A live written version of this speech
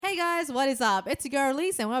Hey guys, what is up? It's your girl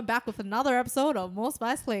Elise and we're back with another episode of More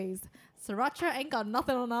Spice Please. Sriracha ain't got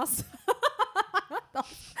nothing on us. that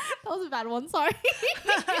was a bad one, sorry.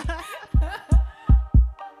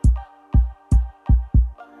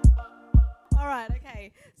 Alright,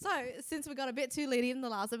 okay. So, since we got a bit too leady in the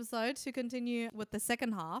last episode, to continue with the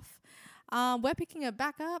second half, we're picking it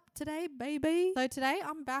back up today, baby. So today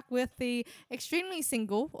I'm back with the extremely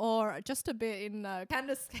single, or just a bit in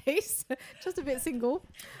Candace's case, just a bit single.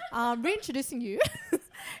 Reintroducing you,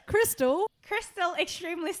 Crystal,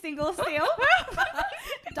 extremely single still.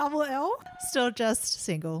 double L. Still just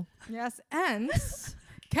single. Yes, and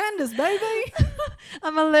Candace, baby.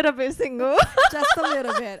 I'm a little bit single. Just a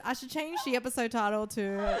little bit. I should change the episode title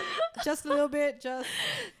to just a little bit, just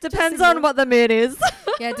Depends single. on what the mood is.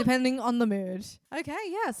 Yeah, depending on the mood. Okay,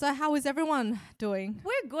 yeah. So how is everyone doing?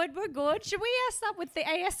 We're good. Should we start with the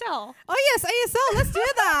ASL? Oh yes, ASL. Let's do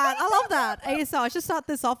that. I love that. ASL. I should start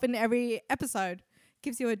this off in every episode.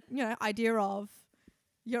 Gives you a idea of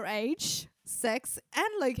your age, sex, and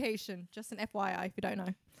location. Just an FYI if you don't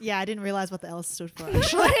know. Yeah, I didn't realize what the L stood for,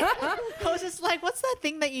 actually. I was just like, what's that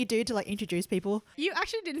thing that you do to, like, introduce people? You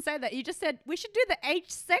actually didn't say that. You just said, we should do the age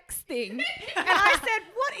sex thing. And I said,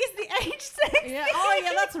 what is the age sex Yeah. thing? Oh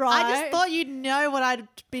yeah, that's right. I just thought you'd know what I'd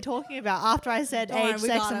be talking about after I said Don't worry, age, we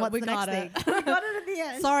sex, got and it, what's we the next got thing. it. We got it at the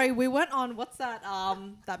end. Sorry, we went on. What's that?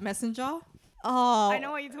 That messenger. Oh, I know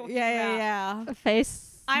what you're talking yeah. about. Face.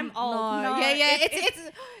 I'm old. No. Yeah.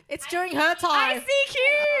 It's during her time. ICQ.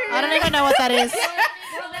 I don't even know what that is.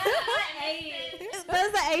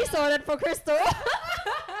 There's the A sorted for Crystal.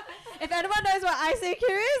 If anyone knows what ICQ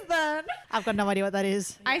is, then I've got no idea what that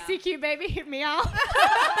is. ICQ, baby, hit me out.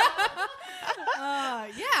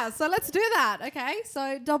 Yeah, so let's do that. Okay,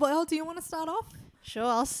 so double L, do you want to start off? Sure,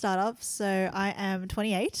 I'll start off. So I am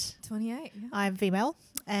 28. 28. Yeah. I'm female.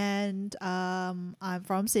 And I'm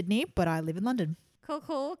from Sydney, but I live in London.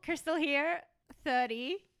 Cool. Crystal here,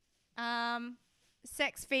 30.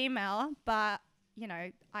 Sex female, but,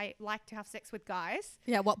 I like to have sex with guys.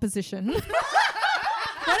 Yeah, what position?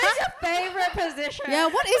 What is your favorite position? Yeah,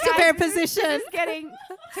 what is your Guys, favorite this position? is getting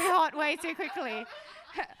too hot way too quickly.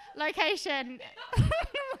 Location.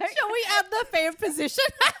 Shall we add the favorite position?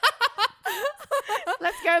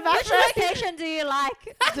 Let's go back. Which location do you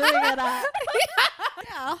like doing it at?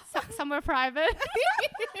 Yeah. Somewhere private.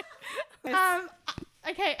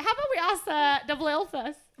 Okay, how about we ask double L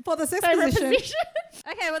first? For the sex Favorite position. position.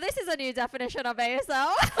 Okay, well, this is a new definition of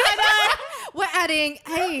ASL. We're adding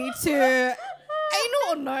A to anal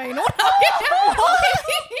or no anal?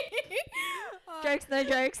 Jokes, no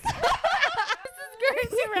jokes. Going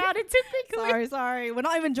too rowdy too quickly. Sorry. We're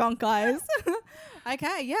not even drunk, guys.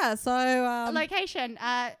 Okay, yeah, so... Location,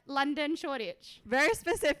 London, Shoreditch. Very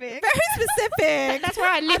specific. very specific. That's where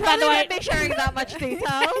I I live, by probably the way. won't be sharing that much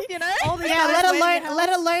detail, you know? All the Yeah, guys waiting in let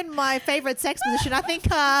house. alone my favourite sex position. I think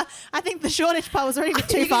the Shoreditch part was already a bit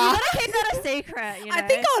too You far. gotta keep that a secret, you know? I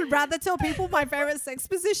think I would rather tell people my favorite sex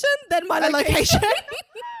position than my The location.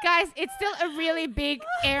 Guys, it's still a really big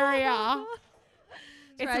area.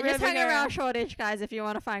 It's Right, a really just big hang around area. Shoreditch, guys, if you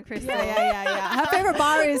want to find Crystal. Yeah. Her favorite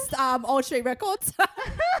bar is Old Street Records.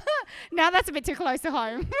 Now that's a bit too close to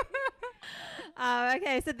home.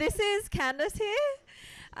 Okay, so this is Candace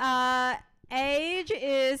here. Age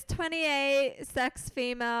is 28, sex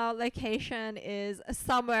female, location is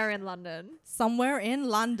somewhere in London. Somewhere in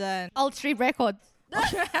London. Old Street Records.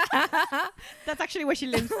 That's actually where she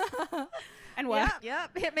lives. And works.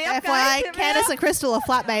 Yep. Hit me up, guys. FYI, Hit me Candace up. and Crystal are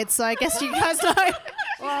flatmates, so I guess you guys know.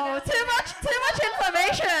 Whoa, too much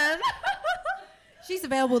information. She's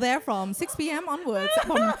available there from 6 p.m. onwards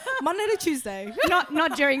from Monday to Tuesday.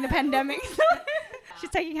 Not during the pandemic. She's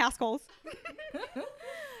taking house calls.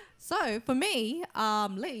 So for me,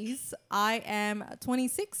 Liz, I am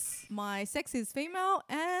 26. My sex is female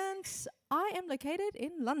and I am located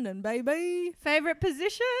in London, baby. Favorite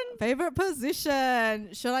position? Favorite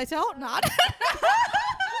position. Should I tell? Not.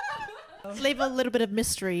 Leave a little bit of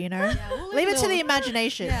mystery, you know? we'll Leave it to the little-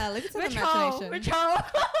 imagination. Yeah, leave it to Which the hole? imagination. Which hole?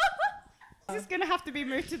 This is going to have to be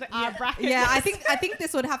moved to the R bracket. Yeah, I think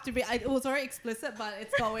this would have to be. It was very explicit, but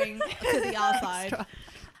it's going to the R side.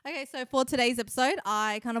 Okay, so for today's episode,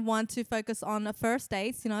 I kind of want to focus on first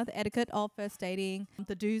dates. The etiquette of first dating,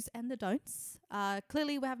 the do's and the don'ts.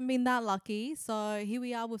 Clearly, we haven't been that lucky, so here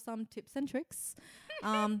we are with some tips and tricks.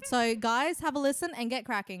 So guys, have a listen and get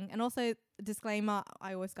cracking. And also, disclaimer,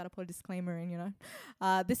 I always got to put a disclaimer in,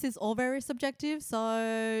 this is all very subjective,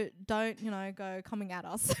 so don't, go coming at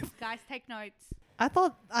us. Guys, take notes. I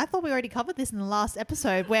thought we already covered this in the last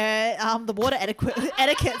episode where the water etiquette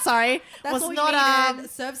That's was all not you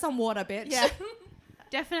needed. Serve some water, bitch. yeah.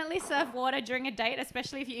 Definitely serve water during a date,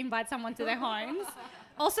 especially if you invite someone to their homes.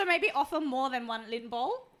 Also, maybe offer more than one lint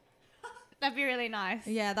bowl. That'd be really nice.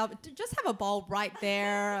 Yeah, just have a bowl right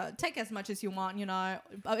there. Take as much as you want, you know.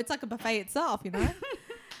 It's like a buffet itself, you know.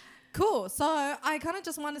 Cool. So I kind of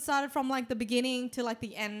just want to start it from like the beginning to like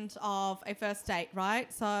the end of a first date,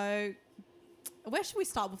 right? So where should we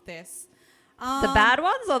start with this? The bad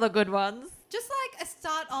ones or the good ones? Just like a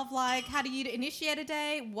start of like, how do you initiate a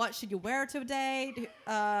date? What should you wear to a date?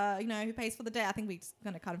 You know, who pays for the date? I think we're just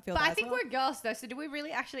gonna kind of feel But that. I think as well. we're girls though, so do we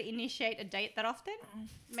really actually initiate a date that often?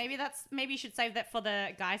 Maybe you should save that for the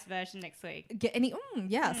guys' version next week. Get any?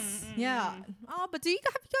 Yes, yeah. Oh, but have you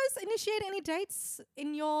guys initiated any dates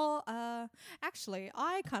in your? Actually,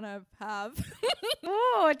 I kind of have.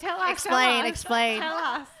 Oh, tell us. Explain. Tell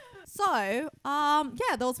us. So,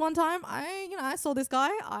 yeah, there was one time I saw this guy.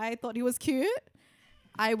 I thought he was cute.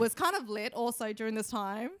 I was kind of lit also during this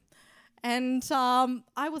time. And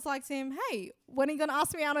I was like to him, hey, when are you going to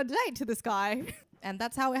ask me out on a date to this guy? And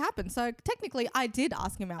that's how it happened. So technically I did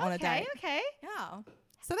ask him out on a date. Okay. Yeah.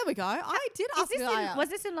 So there we go. I did ask the guy out. Was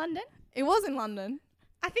this in London? It was in London.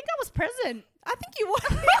 I think I was present. I think you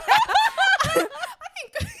were. I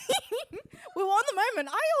think we were on the moment.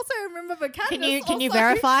 I also remember the Candace Can you also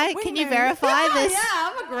verify? Can you wingman. verify this? Yeah,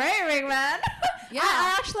 I'm a great wingman. Yeah.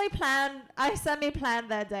 I actually I semi-planned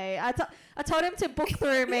that day. I told him to book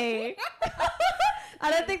through me. I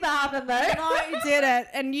don't think that happened though. No, you did it.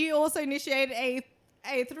 And you also initiated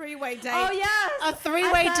a three-way date. Oh yes, A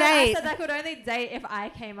three-way I date. said I could only date if I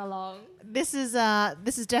came along. This is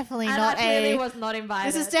definitely And not I clearly a. was not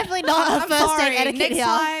invited. This is definitely not a I'm first sorry. date etiquette Next here.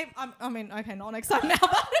 time, okay, not next time now.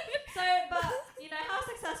 But So, but you know, how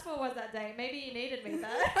successful was that date? Maybe you needed me there.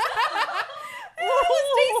 it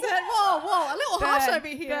was decent. Whoa, a little harsh Burn, over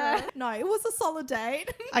here. No, it was a solid date.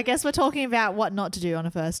 I guess we're talking about what not to do on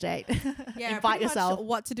a first date. Yeah, Invite pretty much yourself.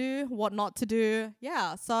 what to do, what not to do.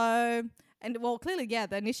 Yeah, so and well, clearly, yeah,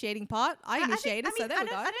 the initiating part. I initiated, so there we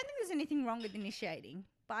go. I don't think there's anything wrong with initiating,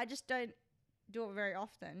 but I just don't do it very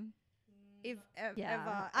often. If Yeah,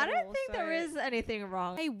 ever, I at don't all, think so- there is anything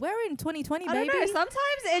wrong. Hey, we're in 2020, I baby. don't know.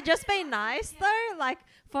 Sometimes it just be nice though. Like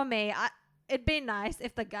for me, it'd be nice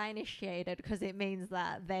if the guy initiated because it means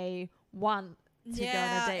that they want to go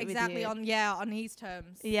on a date exactly with you. on his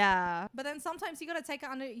terms. Yeah. But then sometimes you got to take it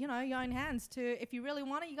under, your own hands to. If you really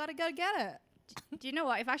want it, you got to go get it. Do you know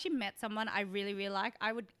what? If I actually met someone I really, really like,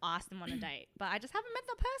 I would ask them on a date. But I just haven't met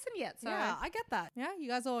the person yet. So Yeah, I get that. Yeah, you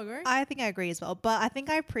guys all agree. I think I agree as well, but I think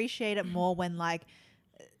I appreciate it more when like,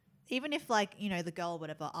 even if like the girl or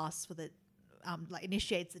whatever asks for the, like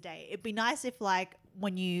initiates the date. It'd be nice if like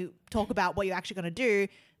when you talk about what you're actually going to do,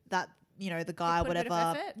 that the guy or put a bit of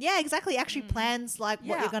whatever. effort. Yeah, exactly. Actually plans like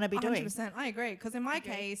what you're going to be doing. 100%. I agree. Because in my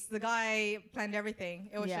case, the guy planned everything.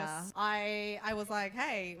 It was Yeah. just I was like,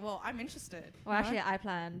 hey, well, I'm interested. Well, you know? actually, I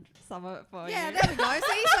planned some of it for Yeah, you. there we go.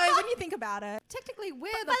 See, so when you think about it, technically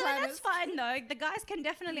we're the But then planners. that's fine though. The guys can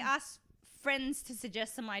definitely ask friends to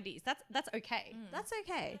suggest some ideas. That's okay. That's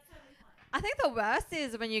okay. I think the worst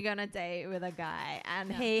is when you're gonna date with a guy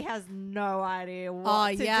and he has no idea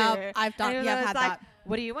what to yeah, do. I've done- And yeah, I've it's had like, that.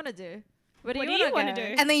 What do you want to do? What What do do you you want wanna to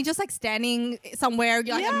do? And then you're just like standing somewhere,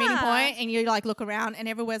 you're like a meeting Yeah. point, and you like look around, and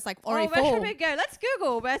everywhere's like Oh, already where full. should we go? Let's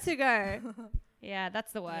Google where to go. Yeah,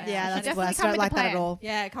 that's the worst. Yeah, You that's the definitely worst. come Don't with a like that at plan. all.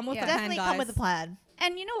 Yeah, come with Yeah. the plan, Definitely guys. come with a plan.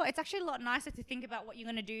 And you know what? It's actually a lot nicer to think about what you're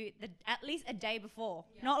gonna do at least a day before,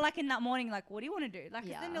 not like in that morning. Like, what do you want to do? Like,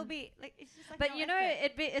 'cause then Yeah. it'll be like it's just like. But no you know,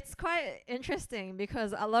 effort. it's quite interesting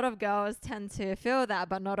because a lot of girls tend to feel that,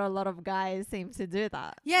 but not a lot of guys seem to do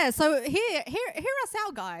that. Yeah, so hear us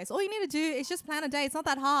out, guys. All you need to do is just plan a day. It's not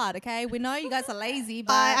that hard, okay? We know you guys are lazy,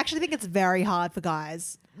 but I actually think it's very hard for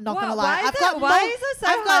guys. Not Wha- gonna lie, why is I've it- got why is it so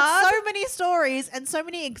I've got hard? so many stories and so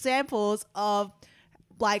many examples of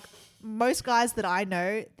like most guys that I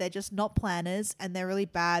know. They're just not planners and they're really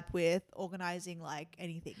bad with organizing like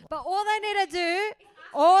anything. But all they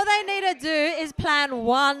need to do is plan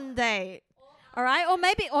one date. All right?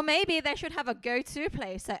 Or maybe they should have a go-to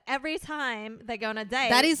place. So every time they go on a date,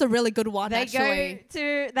 that is a really good one, they actually.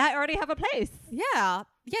 they already have a place. Yeah.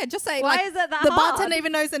 Yeah, just say Why like is it that the hard? bartender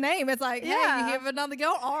even knows the name. It's like, hey, Yeah. you here for another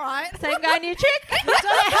girl? All right. Same guy, new chick.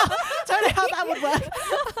 Don't know how that would work.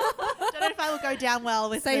 Don't know if that would go down well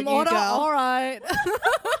with Same the new order. girl. All right. no,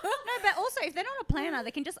 but also if they're not a planner,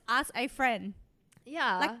 they can just ask a friend.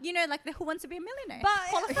 Yeah. Like like the Who Wants to Be a Millionaire.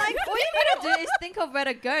 But like all you need to do is think of where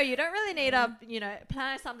to go. You don't really need to,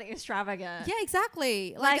 plan something extravagant. Yeah,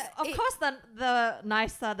 exactly. Like of course the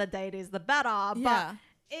nicer the date is, the better. Yeah.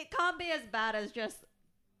 But it can't be as bad as just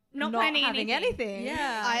not not planning having anything.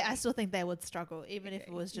 Yeah. I still think they would struggle, even if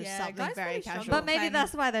it was just Yeah, something guys very really casual. struggle. But maybe Planning.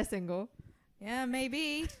 that's why they're single. Yeah,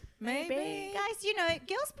 maybe. Maybe. Guys, you know,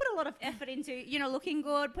 girls put a lot of effort into, you know, looking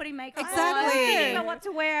good, putting makeup Exactly. on, thinking about what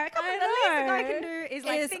to wear. Come on, the least a guy can do is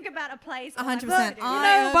like Is think about a place. 100%. You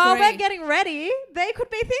While agree. we're getting ready, they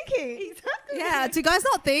could be thinking. exactly. Yeah, do you guys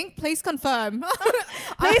not think? Please confirm.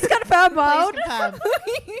 Please confirm, Please Bold. confirm.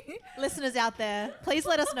 Listeners out there, please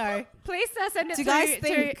let us know. Please send it Do to, you guys to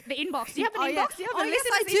think- the inbox. Do you have an yeah. inbox? Do you have a yes, I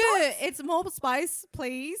listener's do. inbox? It's more spice,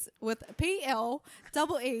 please, with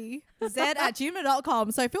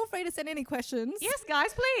PLEEZ@gmail.com. So feel free to send any questions. Yes,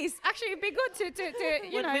 guys, please. Actually, it'd be good to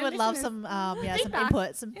you know. We would love listeners- some some Feedback.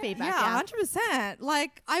 input, some feedback. Yeah, 100%.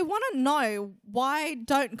 Like, I want to know, why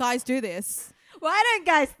don't guys do this? Why don't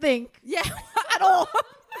guys think? Yeah, at all.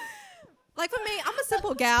 Like, for me, I'm a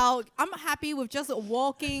simple gal. I'm happy with just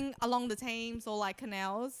walking along the Thames or like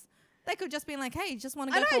canals. They could just be like, hey, just want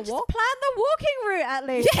to I go know, for a just walk? plan the walking route at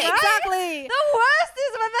least. Yeah, right? exactly. The worst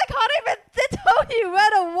is when they can't even tell you where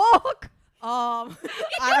to walk. I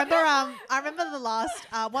remember the last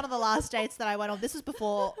one of the last dates that I went on. This was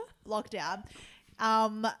before lockdown.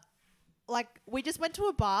 Like we just went to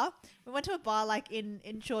a bar. We went to a bar like in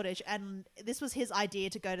Shoreditch, and this was his idea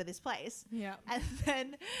to go to this place. Yeah. And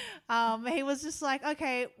then he was just like,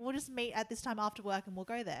 okay, we'll just meet at this time after work and we'll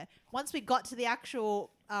go there. Once we got to the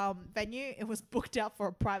actual venue, it was booked out for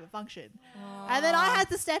a private function. And then I had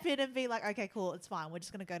to step in and be like, okay, cool, it's fine. We're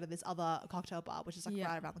just going to go to this other cocktail bar, which is like Yeah.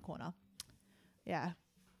 right around the corner. Yeah.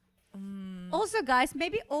 Also, guys,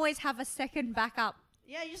 maybe always have a second backup.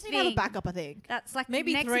 Yeah, you just need to have a Thing. backup, I think. That's like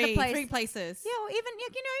Maybe next to the place. three places. Yeah, or even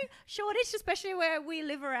like, you know, Shoreditch, especially where we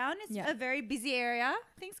live around, it's Yeah. a very busy area.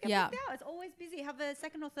 Things get Yeah. booked out. It's always busy. Have a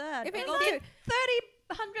second or third. If Or it go like to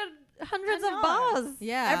 30, hundreds I of know. bars.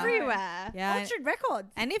 Yeah. Everywhere. Yeah. Orchard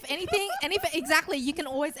Records. And if anything, exactly, you can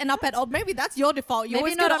always end up at, maybe that's your default. You Maybe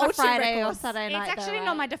always not go on to a Orchard Friday or Records. Saturday night. It's actually though,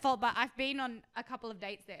 not right? my default, but I've been on a couple of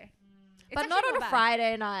dates there. It's But not actually on a bad.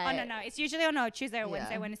 Friday night. Oh no, it's usually on a Tuesday or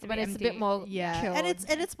Wednesday when it's a when bit it's a empty. bit more Yeah. chilled.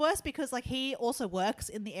 And it's worse because like he also works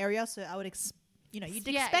in the area, so I would you'd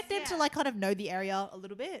Yes, expect him to yeah. like kind of know the area a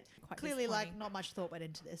little bit. Quite Clearly, like disappointing. not much thought went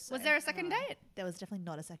into this. Was so, there a second date? There was definitely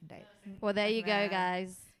not a second date. Well, there you go, Yeah.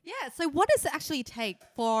 guys. Yeah, so what does it actually take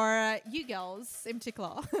for you girls in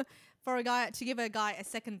particular for a guy to give a guy a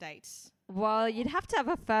second date? Well, you'd have to have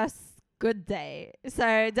a first good day.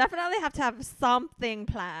 So definitely have to have something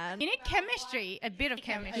planned. You need chemistry, a bit of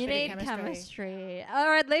chemistry. You bit need of chemistry.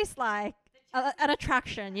 Or at least like an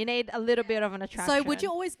attraction. You need a little bit of an attraction. So would you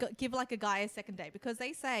always give like a guy a second date? Because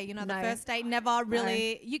they say, the No. first date never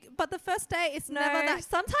really, but the first date is No, never that.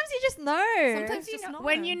 sometimes you just know. Sometimes You just know, know.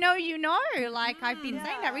 when you know, you know. Like I've been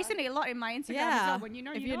saying that recently a lot in my Instagram as Yeah. well. When you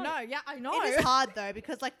know, if you know. yeah, I know. It is hard though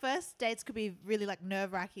because like first dates could be really like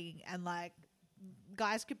nerve wracking and like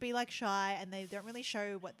guys could be like shy and they don't really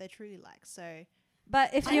show what they're truly like. So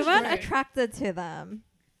But if I you weren't agree. attracted to them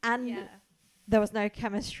and Yeah. there was no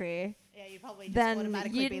chemistry, yeah, you probably just then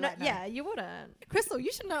automatically you be know, like, no. yeah, you wouldn't. Crystal,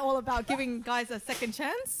 you should know all about giving guys a second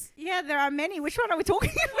chance. Yeah, there are many. Which one are we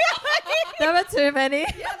talking about? There were too many.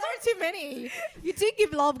 Yeah, there are too many. You do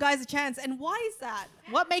give a lot of guys a chance, and why is that?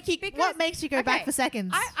 What makes you go back okay, for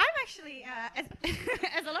seconds? I'm actually,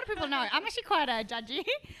 as a lot of people know, I'm actually quite a judgy.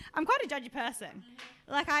 I'm quite a judgy person.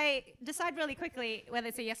 Like I decide really quickly whether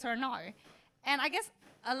it's a yes or a no. And I guess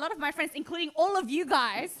a lot of my friends, including all of you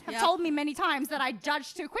guys, have Yep. told me many times that I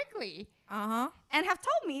judge too quickly Uh-huh. and have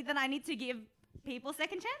told me that I need to give people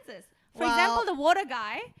second chances. For Well- example, the water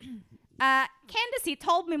guy, Candace, he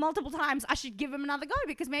told me multiple times I should give him another go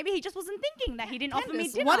because maybe he just wasn't thinking that he didn't offer me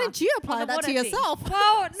Candace, dinner. why didn't you on apply the that to water thing. yourself?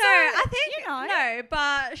 Well, no, I think you know. no,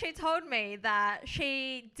 but she told me that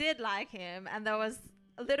she did like him and there was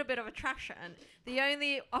a little bit of attraction. The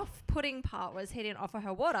only off-putting part was he didn't offer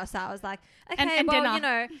her water, so I was like, okay, And well, dinner. you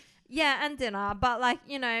know, yeah, and dinner, but like,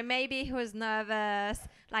 you know, maybe he was nervous.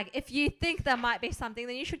 Like, if you think there might be something,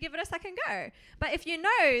 then you should give it a second go. But if you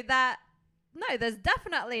know that no, there's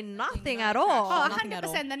definitely nothing no at attraction. all. Oh, Nothing at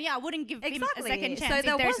all. 100%. Then yeah, I wouldn't give him Exactly. a second chance So if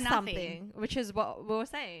there there's was nothing. something, which is what we were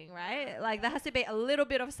saying, right? Like there has to be a little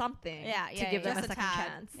bit of something Yeah, to yeah, give yeah. them a Just a second tad.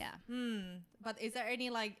 chance. Yeah. But is there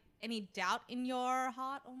any doubt in your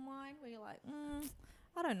heart or mind where you're like,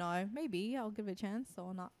 I don't know, maybe I'll give it a chance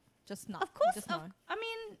or not? Just not. Of course. Just no. I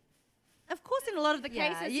mean, of course, in a lot of the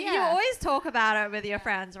cases, you, yeah. you always talk about it with your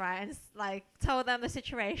friends, right? And like tell them the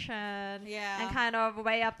situation, Yeah. and kind of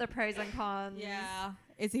weigh up the pros and cons. Yeah.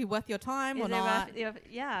 Is he worth your time Is or it not?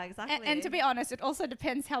 yeah, exactly. And to be honest, it also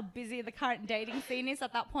depends how busy the current dating scene is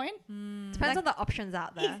at that point. depends on the options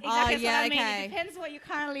out there. Exactly, Oh, that's what yeah, I mean. okay. It depends what you're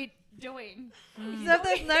currently doing. So if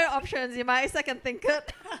there's no options, you might second think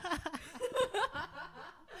it.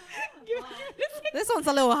 This one's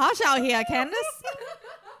a little harsh out here, Candace.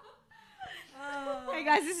 Hey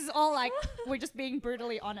guys, this is all like we're just being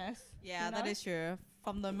brutally honest. Yeah, you that know? is true.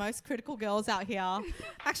 From the most critical girls out here.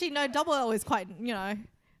 Actually, no, Double L is quite, I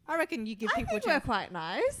reckon you give I people a think we're chance. quite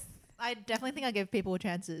nice. I definitely think I give people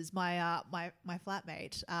chances. My my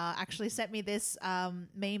flatmate actually sent me this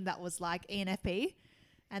meme that was like ENFP,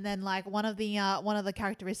 and then like one of the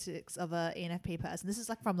characteristics of a ENFP person. This is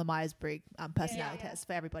like from the Myers-Briggs personality test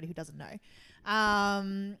for everybody who doesn't know.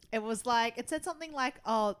 It was like it said something like,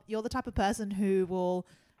 "Oh, you're the type of person who will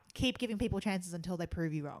keep giving people chances until they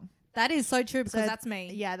prove you wrong." That is so true because So, that's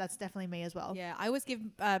me. Yeah, that's definitely me as well. Yeah, I always give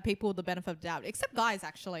people the benefit of doubt, except guys,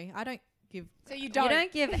 actually. I don't give. So you You don't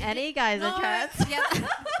give any guys a chance. Yeah.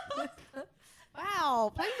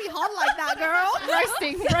 Wow, play me hot like that, girl.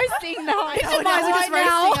 roasting the whole. Victimizer just right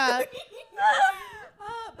now. roasting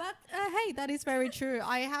her. But hey, that is very true.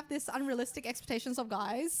 I have this unrealistic expectations of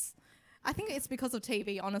guys. I think it's because of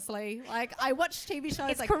TV, honestly. Like, I watch TV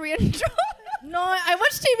shows It's like... Korean drama. No, I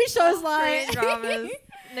watch TV shows like... Korean dramas.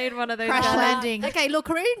 Need one of those. Crash guys. Landing. Okay, look,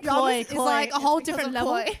 Korean dramas is like a whole different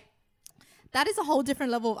level. That is a whole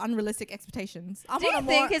different level of unrealistic expectations. I'm Do on you a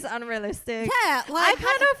think more... it's unrealistic? Yeah, I like...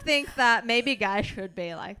 kind of think that maybe guys should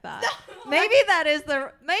be like that. Maybe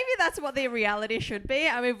that's what the reality should be,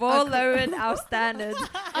 and we've all lowered our standards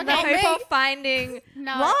in the Okay, hope of finding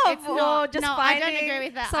No, love it's or not. just No, I don't finding agree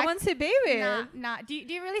with that. someone to be with. Nah. Do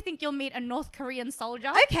you really think you'll meet a North Korean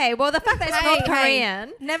soldier? Okay, well the fact that it's Hey, North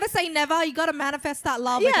Korean. Never say never. You got to manifest that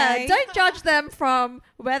love, Yeah, okay? don't judge them from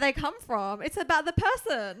where they come from. It's about the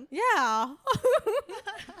person. Yeah.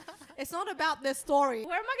 It's not about their story.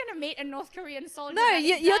 Where am I going to meet a North Korean soldier? No, that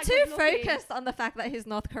is you're that too good-looking? focused on the fact that he's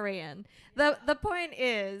North Korean. The point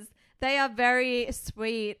is they are very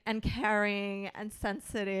sweet and caring and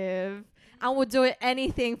sensitive and will do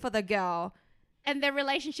anything for the girl. And their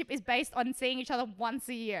relationship is based on seeing each other once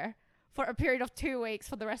a year for a period of 2 weeks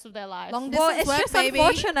for the rest of their lives. Long Well, distance it's work, just baby.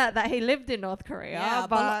 unfortunate that he lived in North Korea, Yeah,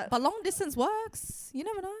 but but long distance works. You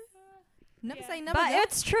never know. Never say never. but girl.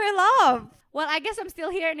 it's true love. Well, I guess I'm still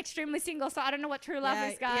here and extremely single, so I don't know what true love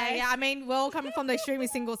is, guys. Yeah. I mean, we're all coming from the extremely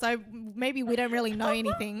single, so maybe we don't really know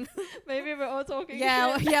anything. Maybe we're all talking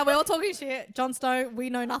yeah, shit. yeah, we're all talking shit. Jon Snow, we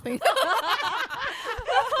know nothing.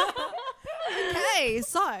 Okay,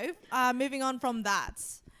 so moving on from that,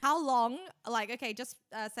 how long? Like, okay, just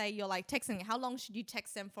say you're like texting. How long should you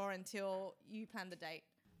text them for until you plan the date?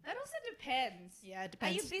 That also depends. Yeah, it Are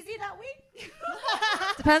you depends. busy that week?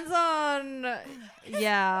 Depends on,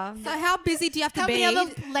 yeah. So how busy do you have to How be? many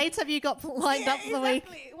other dates have you got lined up for the week?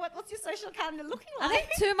 Exactly. What's your social calendar looking I like? think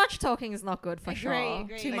too much talking is not good for sure.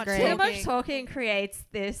 Agree. Too much Too talking. much talking creates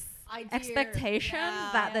this Idea. expectation Yeah,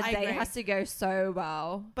 that the I date agree. has to go so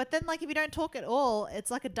well. But then, like, if you don't talk at all, it's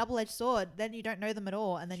like a double-edged sword. Then you don't know them at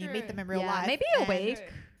all, and then you meet True. them in real Yeah, life. maybe a and- week.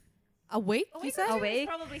 A week? A You week said? or A two is week?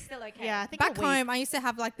 probably still okay. Yeah, I think Back a week. home, I used to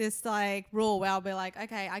have like this like rule where I'll be like,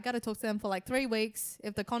 okay, I got to talk to them for like 3 weeks.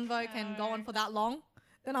 If the convo can go on for that long,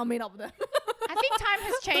 then I'll meet up with them. I think time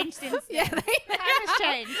has changed since yeah, then. they Time has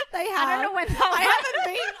changed. They have. I don't know when that I was.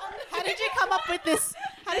 haven't been on. How did you come up with this?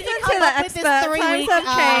 How did you Listen come to up the with this expert. 3 Times week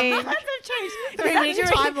have changed. Times have changed. 3 week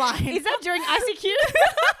timeline? Is that during ICQ?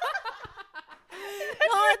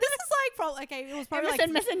 No, this is like probably okay. It was probably MSN like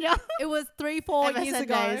Messenger. it was 3-4 years MSN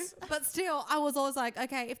ago. days. But still, I was always like,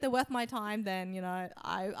 okay, if they're worth my time, then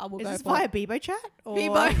I will Is go this for via it. Bebo chat? Or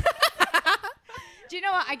Bebo. Do you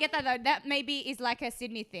know what? I get that though. That maybe is like a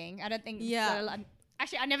Sydney thing. I don't think. Yeah.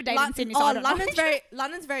 Actually, I never dated in Sydney, so oh, I don't know.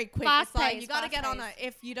 London's very quick. Fast It's like paced, you gotta fast get on it. paced.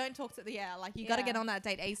 If you don't talk to the like you gotta Yeah. get on that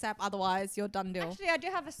date ASAP. Otherwise, you're done deal. Actually, I do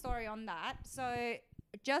have a story on that. So,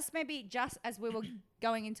 just as we were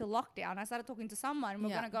going into lockdown, I started talking to someone. We are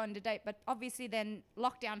Yeah. going to go on a date, but obviously then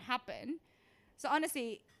lockdown happened. So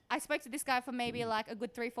honestly, I spoke to this guy for maybe like a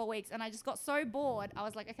good 3-4 weeks, and I just got so bored. I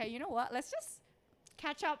was like, okay, you know what? Let's just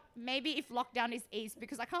catch up. Maybe if lockdown is eased,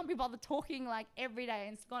 because I can't be bothered talking like every day,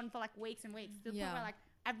 and it's gone for like weeks and weeks. To the point Yeah. where like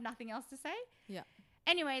I have nothing else to say. Yeah.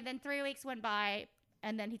 Anyway, then 3 weeks went by,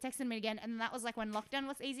 and then he texted me again, and that was like when lockdown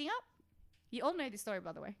was easing up. You all know this story,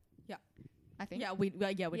 by the way. Yeah. I think. Yeah, we know.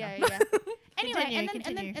 yeah. Anyway, Continue, and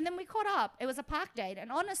continue. then we caught up. It was a park date,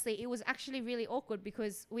 and honestly, it was actually really awkward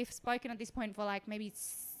because we've spoken at this point for like maybe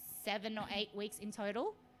 7 or 8 weeks in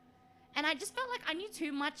total, and I just felt like I knew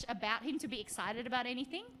too much about him to be excited about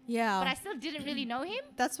anything, Yeah. but I still didn't really know him.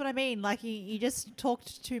 That's what I mean. Like, you just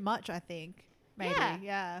talked too much, I think. Maybe. Yeah.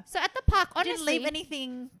 Yeah. So at the park, I honestly, didn't leave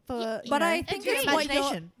anything for, but I know, think agree. it's what you're,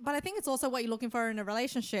 imagination. but I think it's also what you're looking for in a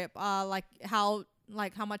relationship. Like how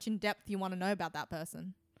much in depth you want to know about that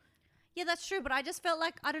person. Yeah, that's true. But I just felt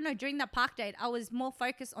like, I don't know, during that park date, I was more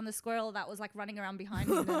focused on the squirrel that was like running around behind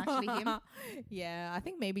him than actually him. Yeah, I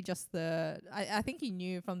think maybe just I think he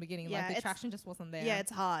knew from the beginning, Yeah, like the it's- attraction just wasn't there. Yeah,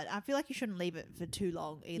 it's hard. I feel like you shouldn't leave it for too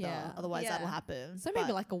long either. Yeah. Otherwise, Yeah. that'll happen. so maybe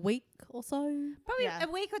But like a week or so. Probably Yeah. a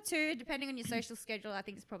week or two, depending on your social schedule, I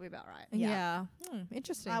think it's probably about right. Yeah. Yeah.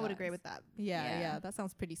 Interesting. I would guys. agree with that. Yeah, Yeah. yeah, that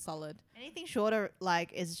sounds pretty solid. Anything shorter,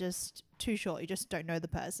 like, is just too short. You just don't know the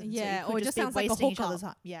person. Yeah, so you or could it just be sounds like a wasting each hookup. other's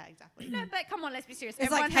time. Yeah, exactly. No, but come on, let's be serious.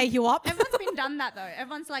 It's like, Everyone hey, has- you up? Everyone's been done that though.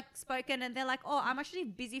 Everyone's like spoken and they're like, oh, I'm actually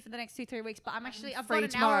busy for the next 2-3 weeks, but I've Free got an hour or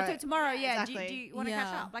tomorrow. two tomorrow. Yeah, Exactly. do you want to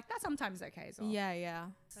catch Yeah. up? Like that's sometimes okay as well. Yeah, yeah.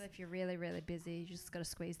 So if you're really, really busy, you just got to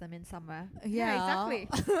squeeze them in somewhere. Yeah,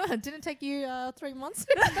 exactly. Didn't take you 3 months.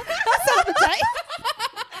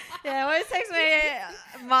 Yeah, it always takes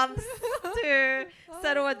me months to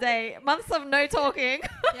settle a date. Months of no talking.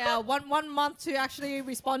 Yeah, one month to actually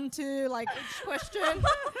respond to like each question.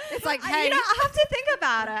 It's like, You hey, know, I have to think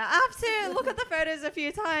about it. I have to look at the photos a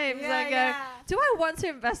few times Yeah, and go, yeah. do I want to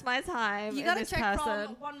invest my time you in gotta this check person?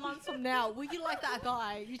 from 1 month from now. Will you like that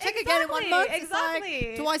guy? You check again in 1 month. Exactly. It's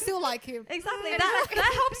like, do I still like him? Exactly.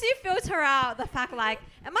 That helps you filter out the fact, like,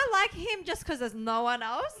 am I liking him just because there's no one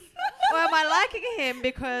else? Or am I liking him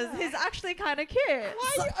because he's actually kind of cute?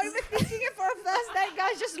 Why are you overthinking it for a first date,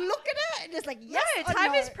 guys? Just look at it and just like, yes, No, or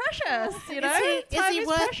time no. is precious, you know? Is Time he is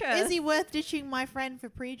worth? precious. Is he worth ditching my friend for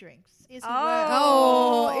pre-drinks? Is he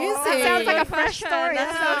Oh, is That he? sounds like a Good fresh question. story. That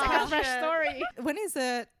That's sounds a like a good fresh question. story. When is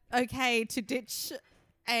it okay to ditch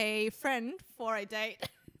a friend for a date?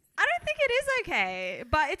 I don't think it is okay,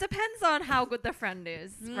 but it depends on how good the friend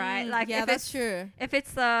is, right? Like, yeah, if that's it's, true. if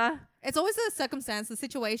it's the It's always the circumstance, the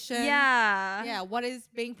situation. yeah, Yeah, what is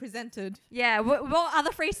being presented. yeah. What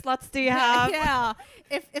other free slots do you have? yeah.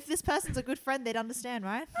 If this person's a good friend, they'd understand,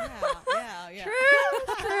 right? Yeah.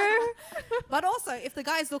 True, true. But also, if the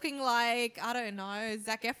guy's looking like, I don't know,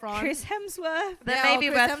 Zac Efron, Chris Hemsworth. That Yeah, may or be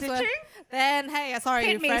Chris worth Hemsworth. ditching. then hey, sorry,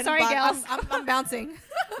 Hit me, friend, sorry, but girls. I'm bouncing.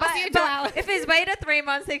 But, see you in 2 but hours. if he's waited 3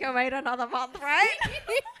 months, he can wait another month, right?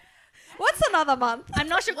 What's another month? I'm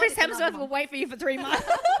not sure What Chris is another Hemsworth one? will wait for you for 3 months.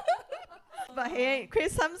 But he ain't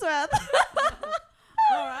Chris Hemsworth.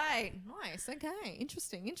 All right, nice. Okay,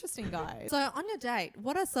 interesting, guys. So on your date,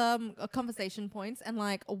 what are some conversation points, and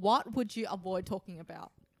like, what would you avoid talking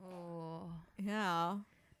about? Oh, Yeah.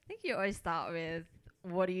 I think you always start with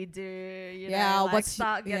what do you do? You Yeah, know, like what's-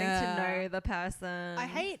 start getting yeah. to know the person. I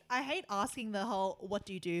hate asking the whole "what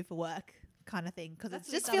do you do for work" kind of thing because it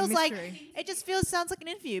That's just not a feels like mystery. sounds like an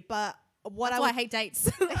interview. But what That's I why I would, hate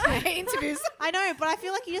dates. I hate interviews. I know, but I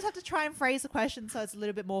feel like you just have to try and phrase the question so it's a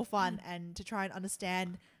little bit more fun and to try and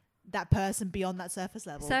understand that person beyond that surface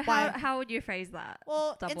level. So By- how would you phrase that?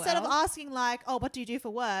 well, Double instead of L? asking like, "Oh, what do you do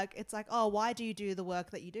for work?" It's like, "Oh, why do you do the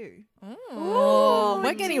work that you do?" Ooh,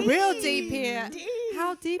 we're getting real deep deep. here.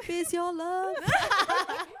 How deep is your love?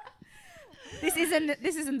 This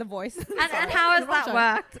isn't the voice. And how has The wrong that show.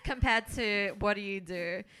 worked compared to what do you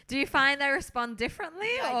do? Do you find they respond differently?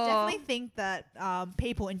 I or? definitely think that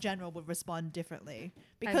people in general would respond differently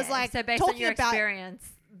because, Okay, like, so based on talking your about experience,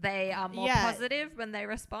 they are more Yeah. positive when they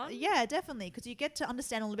respond. yeah, definitely, because you get to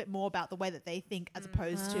understand a little bit more about the way that they think as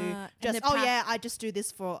opposed to and just, their "Oh pa- yeah, I just do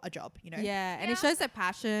this for a job," you know. Yeah, and it Yeah. shows their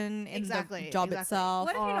passion in Exactly, the job exactly. itself.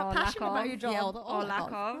 What if you're not Or passionate lack about of. your job? Yeah, or lack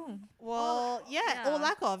of. Oh. Well, yeah, yeah. or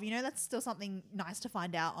lack of. You know, that's still something nice to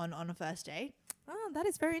find out on a first date. Oh, that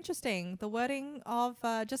is very interesting. The wording of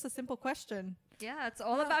just a simple question. Yeah, it's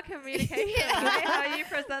all about communication, right? How you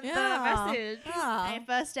present the message. Yeah. Hey,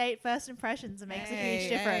 first date, first impressions, it makes a huge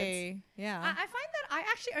difference. Yeah. I find that I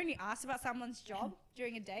actually only ask about someone's job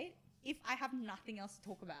during a date if I have nothing else to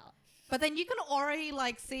talk about. But then you can already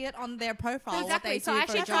like see it on their profile Exactly, what they so do I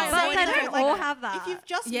for a actually try job. and But avoid they it. don't Like, all have that. If you've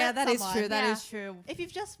just Yeah, met that is someone, true. That Yeah. is true. If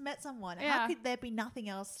you've just met someone, Yeah. how could there be nothing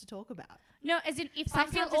else to talk about? No, as in if I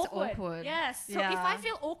feel Sometimes it's awkward. awkward. Yes. So if Yeah. I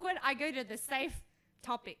feel awkward, I go to the safe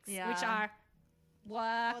topics, which Yeah. are work.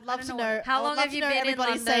 I would love to what- know. How I would long love have to you know been in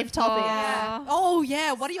everybody's London safe topics? for? Yeah. Oh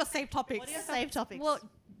yeah. What are your safe topics? What are your safe topics? Well,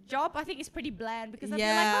 job I think is pretty bland because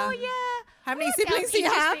Yeah. I'd be like, oh yeah. How many that siblings sounds do you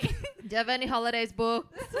have? interesting. Do you have any holidays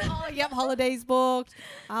booked? Oh, yep, holidays booked.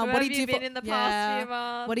 Where What do have you you do been for, in the yeah. past few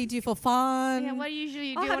months? What do you do for fun? Yeah, what do you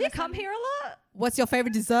usually do? Oh, have on you a come Sunday? here a lot? What's your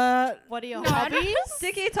favorite dessert? what are your No, I don't- hobbies?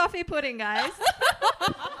 Sticky toffee pudding, guys.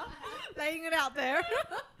 Laying it out there.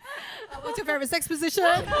 What's your favorite sex position?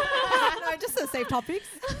 No, just the safe topics.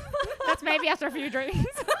 That's maybe after a few drinks.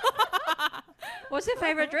 What's your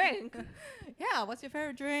favorite drink? Yeah, what's your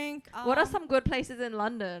favorite drink? What are some good places in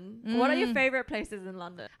London? What are your Mm. favorite places in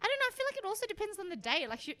London? I don't know. I feel like it also depends on the day.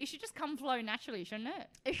 Like, it should just come flow naturally, shouldn't it?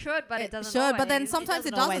 It should, but it doesn't. Sure, but then always. sometimes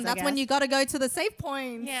it doesn't always, doesn't. I That's when guess. you got to go to the safe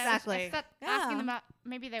points. Yeah, Exactly. I start asking Yeah. them about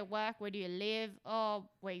maybe their work, where do you live, or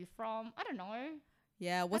where you from. I don't know.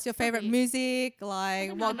 Yeah. What's That's your favorite probably- music? Like,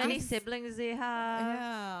 don't know, what How many groups- siblings do you have?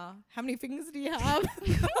 Yeah. How many fingers do you have? I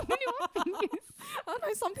don't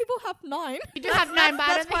know. Some people have 9. You do have 9, but I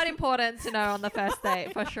That's don't quite important to know on the first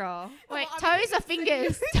date, for sure. Wait, Well, toes or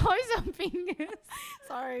fingers? Toes or fingers?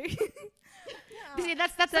 Sorry. See,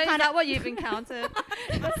 that's So the is kind that of what you've encountered?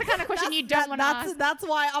 that's the kind of question you don't want to ask. That's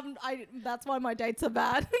why that's why my dates are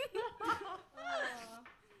bad.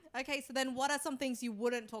 Okay, so then what are some things you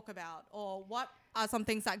wouldn't talk about, or what are some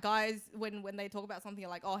things that guys when they talk about something, you're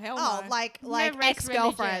like, oh hell Oh, no. like No race,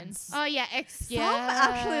 ex-girlfriends. religion. Oh yeah, ex. Some Yeah.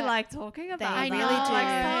 actually like talking about They that. really do.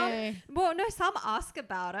 Like well, no, some ask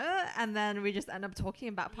about it, and then we just end up talking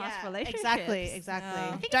about past relationships. Exactly. Yeah.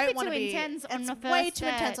 I I think don't it's want to too be intense on it's the first way too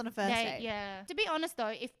intense on a first date. Yeah. To be honest though,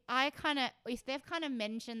 if they've kind of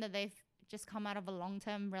mentioned that they've just come out of a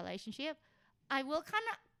long-term relationship, I will kind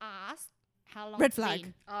of ask how long. Red it's flag.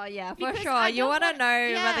 been. Oh yeah, for Because sure. I You don't want to want- know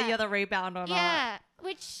whether yeah. you're the rebound or not. Yeah,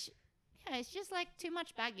 which it's just like too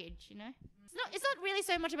much baggage, you know. It's not really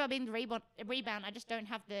so much about being the rebound. I just don't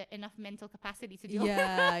have the enough mental capacity to deal.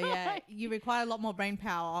 Yeah. You require a lot more brain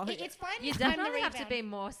power. It's fine. You if I'm the definitely have to rebound. be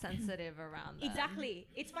more sensitive around them. Exactly.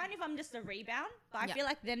 It's fine if I'm just a rebound, but Yeah. I feel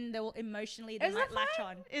like then they will emotionally Is might it latch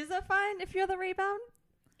fine? on. Is it fine if you're the rebound?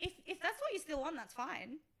 If that's what you still want, that's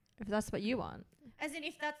fine. If that's what you want. As in,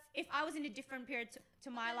 if I was in a different period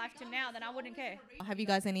to my life to now, then I wouldn't care. Have you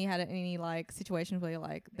guys had any like situations where you're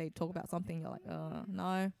like they talk about something, you're like,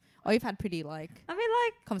 no, or you've had pretty like I mean,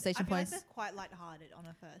 like, conversation I feel like points? they're quite lighthearted on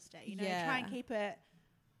a first date. You know, Yeah. try and keep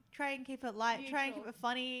it light. Try and keep it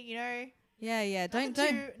funny. You know, Yeah. nothing Don't.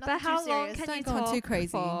 too, but nothing how too long serious. can Don't you go on talk too crazy.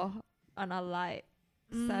 for on a light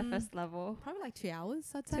surface level? Probably like 2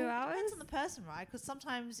 hours. I'd say. 2 hours? Depends on the person, right? Because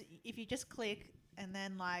sometimes if you just click and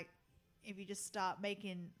then like if you just start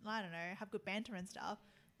making, I don't know, have good banter and stuff,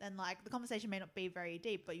 then like the conversation may not be very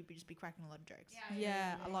deep, but you'd just be cracking a lot of jokes.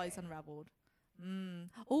 Yeah, a lot is unraveled.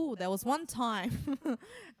 Oh, there was one time.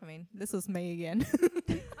 I mean, this was me again.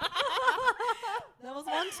 There was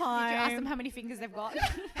one Did you ask them time. how many fingers they've got?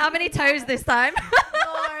 How many toes this time?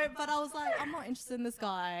 No, but I was like, I'm not interested in this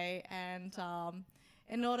guy, and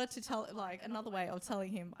in order to tell, like, another way of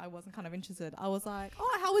telling him I wasn't kind of interested, I was like,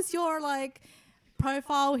 oh, how is your like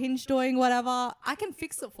profile, Hinge doing, whatever? I can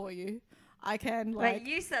fix it for you. I can like. Wait,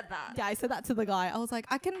 you said that. Yeah, I said that to the guy. I was like,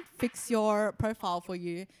 I can fix your profile for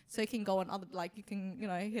you so you can go on other, like, you can,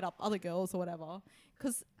 hit up other girls or whatever.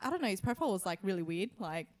 Because, I don't know, his profile was, like, really weird.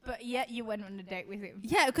 Like, But yet you went on a date with him.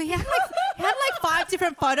 yeah, because he had, like, 5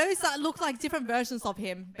 different photos that looked like different versions of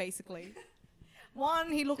him, basically.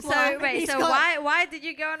 One, he looked So like... wait, he's so got- why did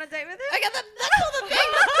you go on a date with him? Okay, that's not the thing.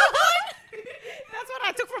 That's what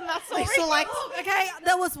I took from that story. So like, Okay,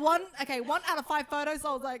 there was one out of 5 photos.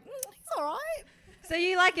 I was like, he's all right. So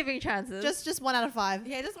you like giving chances? just 1 out of 5.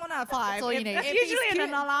 Yeah, just 1 out of 5. That's all you need. That's if he's usually cute-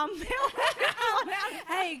 an alarm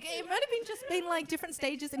Hey, it might have been just been like different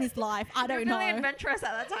stages in his life. I You're don't really know. adventurous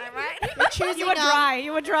at that time, right? You're choosing You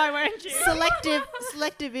were dry, weren't you?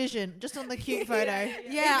 selective vision, just on the cute photo.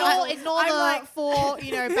 Yeah, ignore I'm the like- 4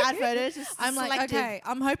 bad photos. Just I'm like, selective. okay,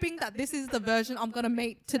 I'm hoping that this is the version I'm gonna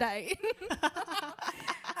meet today.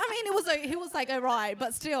 I mean, he was like, alright,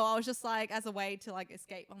 but still, I was just like, as a way to like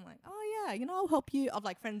escape. I'm like, oh yeah, I'll help you. Of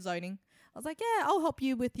like friend zoning. I was like, yeah, I'll help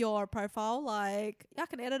you with your profile. Like, I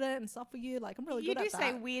can edit it and stuff for you. Like, I'm really You good do at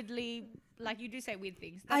say that. weirdly, like you do say weird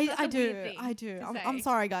things. I That's a do. weird thing I do. to I'm say.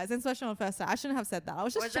 sorry, guys. Especially on first date, I shouldn't have said that. I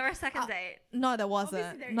was just. Was there a second date? No, there wasn't.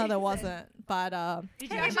 Obviously no, there there isn't. wasn't. But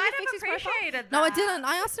Did Hey, you you actually might fix have his profile? appreciated that. no, I didn't.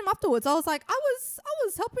 I asked him afterwards. I was like, I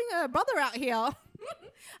was helping a brother out here.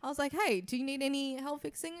 I was like, hey, do you need any help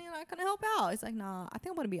fixing? Can I help out? He's like, nah, I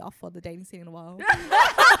think I'm gonna be off for the dating scene in a while.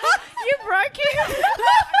 You broke him.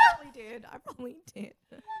 I probably did.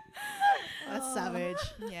 That's savage.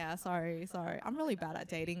 Yeah, sorry. I'm really bad at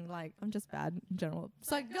dating. Like, I'm just bad in general.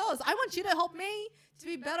 So, girls, I want you to help me to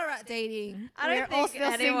be better at dating. I We're don't all think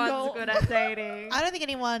still anyone's single. good at dating. I don't think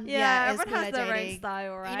anyone yeah, is everyone good has at their own dating.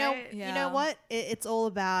 style, right? You Yeah. know what? It's all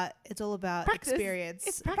about Practice. experience.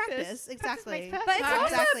 It's practice. exactly. Practice makes But it's perfect.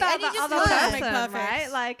 also Exactly. about And you the just other learn. Make person, perfect.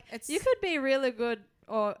 right? Like, It's- you could be really good,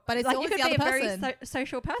 But it's like you always could the be other a very person.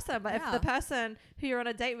 social person. But if Yeah. the person who you're on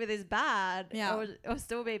a date with is bad, Yeah. or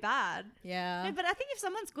still be bad. Yeah. No, but I think if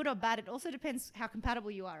someone's good or bad, it also depends how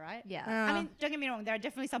compatible you are, right? Yeah. I mean, don't get me wrong. There are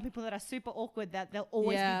definitely some people that are super awkward that they'll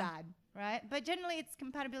always Yeah. be bad, right? But generally, it's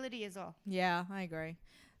compatibility as well. Yeah, I agree.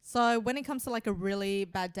 So when it comes to like a really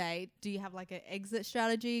bad date, do you have like an exit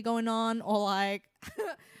strategy going on, or like,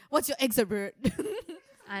 what's your exit route?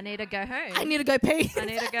 I need to go home. I need to go pee. I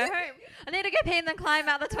need to go home. I need to go pee and then climb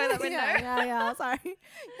out the toilet window. yeah. Sorry.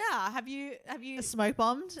 Yeah. Have you Smoke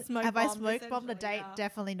bombed? Smoke Have I bombed, smoke bombed a essentially, date? yeah.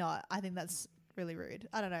 Definitely not. I think that's really rude.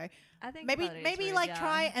 I don't know. I think Maybe that is maybe rude, like yeah.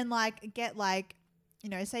 try and like get like, you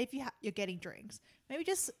know, say if you're getting drinks, maybe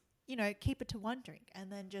just, you know, keep it to one drink and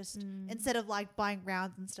then just instead of like buying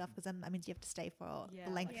rounds and stuff, because then that means you have to stay for the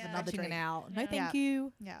length Yeah. of another stretching it drink. out? No, Yeah. thank Yeah.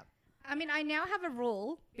 you. Yeah. I mean, I now have a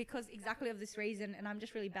rule because exactly of this reason, and I'm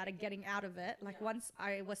just really bad at getting out of it. Like once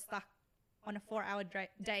I was stuck on a 4-hour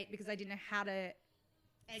date because I didn't know how to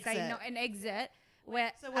say no and exit.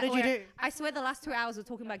 Where So what did you do? I swear the last 2 hours were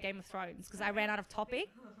talking about Game of Thrones because I ran out of topic,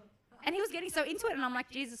 and he was getting so into it, and I'm like,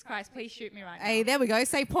 Jesus Christ, please shoot me right now. Hey, there we go.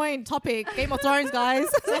 Save point topic. Game of Thrones, guys.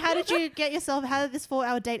 So how did you get yourself? How did this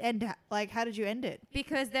 4-hour date end? Like, how did you end it?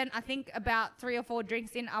 Because then I think about 3 or 4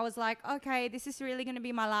 drinks in, I was like, okay, this is really going to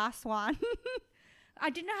be my last one. I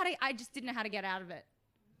just didn't know how to get out of it.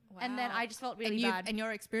 And then I just felt really bad. And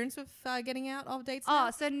your experience with getting out of dates? Oh,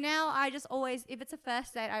 now? so now I just always, if it's a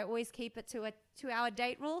first date, I always keep it to a 2-hour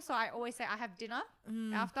date rule. So I always say I have dinner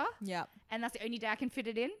after, Yeah. and that's the only day I can fit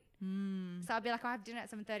it in. So I'll be like, I have dinner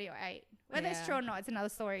at 7:30 or 8. Whether it's Yeah. true or not, it's another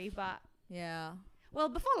story. But Yeah. well,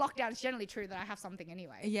 before lockdown, it's generally true that I have something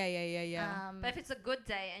anyway. Yeah. But if it's a good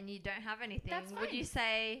day and you don't have anything, That's would fine. you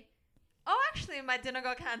say, oh, actually, my dinner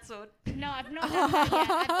got cancelled? No, I've not done that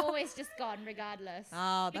yet. I've always just gone regardless.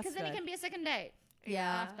 Oh, that's Because then it good. can be a second date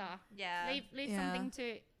Yeah. after. Yeah. Leave Yeah. something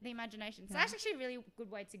to the imagination. So that's actually a really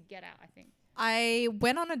good way to get out, I think. I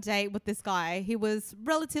went on a date with this guy. He was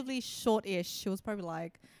relatively short-ish. He was probably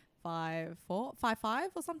like 5'5"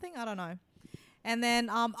 or something. I don't know. And then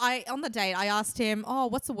I on the date, I asked him, oh,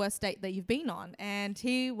 what's the worst date that you've been on? And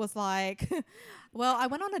he was like, well, I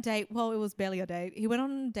went on a date. Well, it was barely a date. He went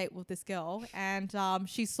on a date with this girl, and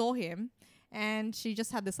she saw him, and she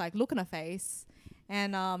just had this like look on her face.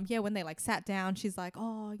 And yeah, when they like sat down, she's like,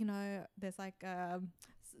 oh, you know, there's like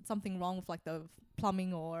something wrong with like the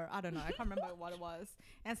plumbing, or I don't know. I can't remember what it was.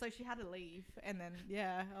 And so she had to leave. And then,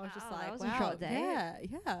 yeah, I was just Wow, like, that was a wow. short date. Yeah.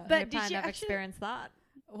 But But did did she I've actually- experienced that.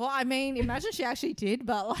 Well, I mean, imagine she actually did,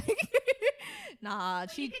 but like, nah,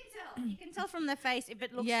 You can tell from the face if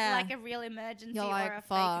it looks Yeah. like a real emergency you're or like, a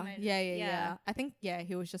fuck. fake Yeah, emergency. yeah. I think, yeah,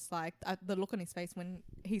 he was just like, the look on his face when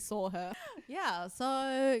he saw her. Yeah,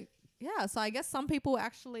 so I guess some people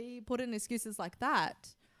actually put in excuses like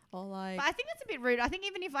that. Or like, But I think that's a bit rude. I think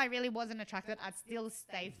even if I really wasn't attracted, I'd still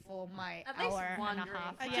stay for my At least hour one and a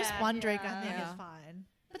drink. half. Just one drink, I think Yeah. is fine.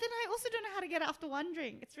 But then I also don't know how to get after one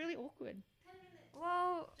drink. It's really awkward.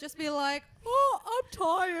 Well, just be like, oh, I'm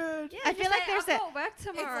tired. yeah, I just feel like say, there's I've a- got work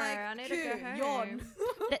tomorrow. I need to go cute, home. yawn.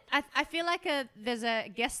 I feel like there's a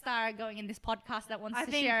guest star going in this podcast that wants I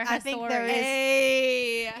to think- share I her think story. there is.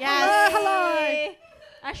 Hey. Yes. Hello.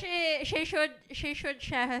 Actually, she should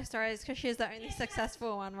share her stories because she's the only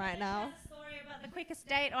successful one right now. Story about the quickest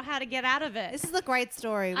date or how to get out of it. This is a great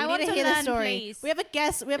story. We I need want to to hear the learn, story. please. We have a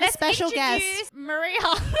guest. We have Let's a special guest. introduce Maria.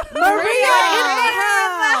 Maria in the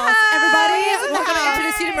house. Everybody, in the we're going to house.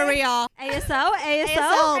 introduce you to Maria. ASL.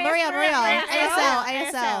 ASL. Maria. ASL.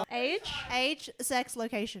 ASL. Age. Age, sex,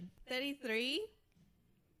 location. 33,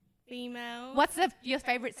 female. What's your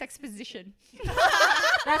favorite sex position?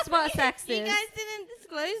 That's what sex You is. guys didn't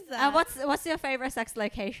disclose that. And what's your favorite sex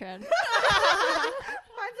location? Mine's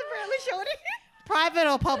a really shorty. Private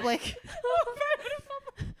or public?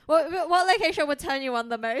 what location would turn you on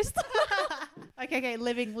the most? Okay.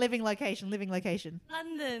 Living location.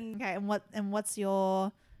 London. Okay, and what's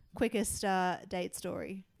your quickest date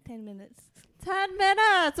story? 10 minutes. 10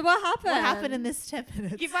 minutes. What happened? What happened in this 10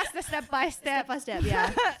 minutes? Give us the step by step step by step.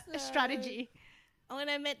 Yeah. strategy. When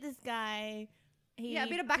I met this guy, he Yeah, a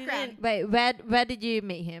bit of background. didn't- Wait, where did you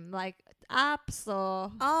meet him? Like apps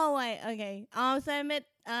or? Oh, wait, okay. So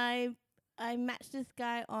I matched this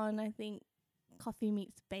guy on, I think, Coffee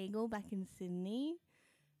Meets Bagel back in Sydney.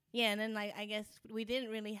 Yeah, and then like I guess we didn't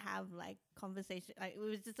really have like conversation. Like it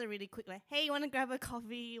was just a really quick like, hey, you want to grab a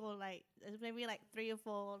coffee, or like there's maybe like 3 or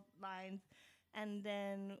 4 lines, and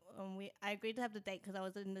then I agreed to have the date because I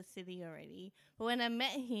was in the city already. But when I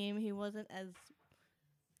met him, he wasn't as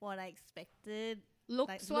what I expected.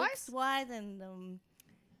 Looks Looks-wise, and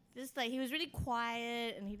just like he was really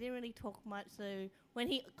quiet and he didn't really talk much. So when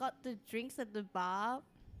he got the drinks at the bar,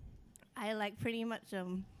 I like pretty much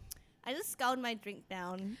I just sculled my drink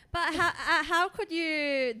down. But how could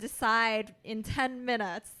you decide in 10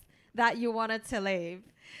 minutes that you wanted to leave?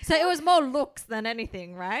 So it was more looks than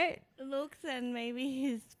anything, right? Looks and maybe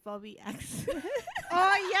his Bobby accent.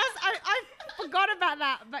 Oh yes, I forgot about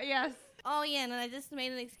that, but yes. Oh yeah, and then I just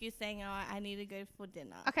made an excuse saying, "Oh, I need to go for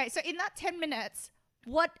dinner." Okay, so in that 10 minutes,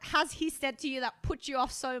 what has he said to you that put you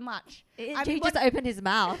off so much? He I mean, just opened his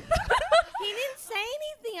mouth. He didn't say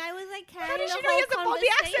anything. I was like carrying did the you know whole he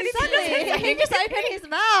has a Bobby accent? He conversation. He just opened his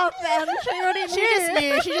mouth and she already She just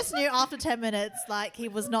knew. She just knew after 10 minutes, like he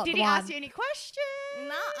was not Did the he one. ask you any questions?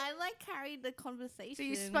 No, I like carried the conversation. So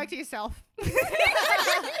you spoke to yourself.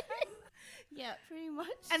 Yeah, pretty much.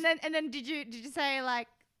 And then did you say like,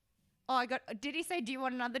 oh, did he say, do you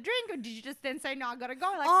want another drink? Or did you just then say, no, I gotta go?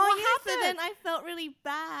 Like, what yeah, happened? so then I felt really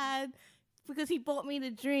bad because he bought me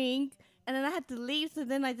the drink and then I had to leave. So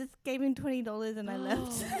then I just gave him $20 and I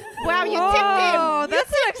left. Wow, you Oh, tipped him.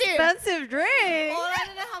 that's an You tipped him. expensive drink. Well, I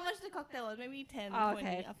don't know how much the cocktail was. Maybe 10, Oh, 20.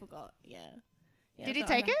 okay. I forgot. Yeah. Did he so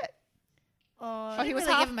take I'm- it? Oh, Oh, he was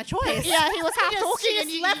really half. give him a choice. Yeah, he was half She just, talking she and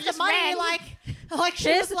just you left just the money ran. like she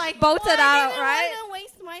was Just like bolted Well, out, I didn't right? want to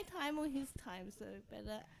waste my time or his time, so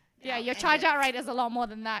better. Yeah, your charge out rate is a lot more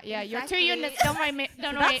than that. Yeah, your 2 Exactly. units. Don't worry,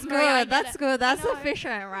 don't worry. That's Maria, I good. get That's it. good. That's know.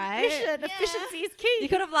 efficient, right? Efficient. Yeah. Efficiency is key. You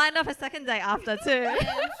could have lined up a second date after too.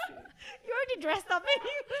 You already dressed up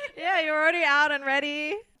anyway. Yeah, you're already out and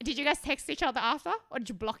ready. Did you guys text each other after, or did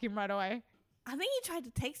you block him right away? I think he tried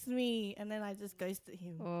to text me and then I just ghosted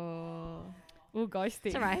him. Oh, Ooh, ghosting.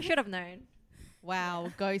 it's alright. I should have known.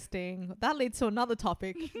 Wow, ghosting. That leads to another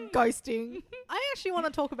topic. Ghosting. I actually want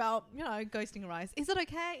to talk about, ghosting Rice. Is it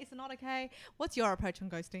okay? Is it not okay? What's your approach on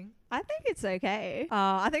ghosting? I think it's okay.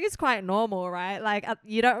 I think it's quite normal, right? Like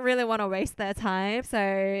you don't really want to waste their time. So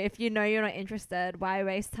if you know you're not interested, why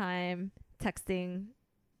waste time texting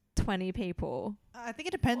 20 people? I think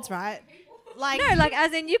it depends, right? Like No, like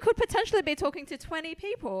as in you could potentially be talking to 20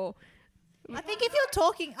 people. I think if you're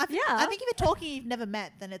talking, I think Yeah. if you're talking you've never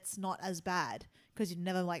met, then it's not as bad because you've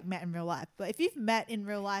never like met in real life. But if you've met in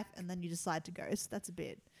real life and then you decide to ghost, that's a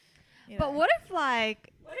bit. But what if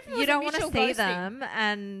like if it was you a don't want to mutual see ghosting? them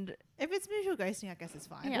and if it's mutual ghosting, I guess it's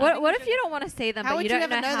fine. Yeah. I what think what we if you don't want to see them How but would you you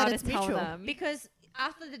don't ever know know how that to it's tell mutual? them? Because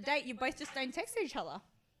after the date, you both just don't text each other.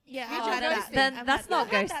 Yeah, I've I had had that. that. Then I've that's had not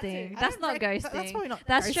that. I've had that ghosting. too. That's not That's ghosting. probably not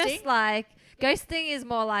That's ghosting. just like ghosting is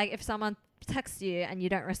more like if someone texts you and you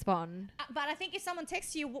don't respond. But I think if someone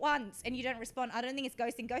texts you once and you don't respond, I don't think it's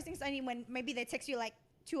ghosting. Ghosting is only when maybe they text you like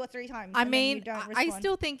 2 or 3 times. I and then you mean, don't I respond.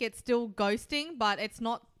 still think it's still ghosting, but it's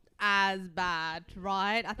not as bad,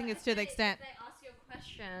 right? I think it's to the extent.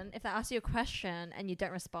 If they ask you a question and you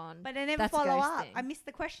don't respond, But they never that's follow up. ghosting. I missed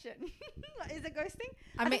the question. Is it ghosting?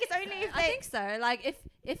 I I, mean, think it's only if I they. think so. Like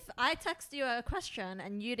if I text you a question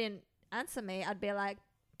and you didn't answer me, I'd be like,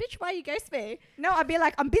 "Bitch, why you ghost me?" No, I'd be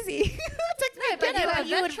like, I'm busy. Text me No, but again.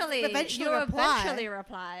 you eventually reply. eventually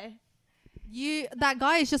reply. That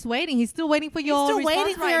guy is just waiting. He's still waiting for your still response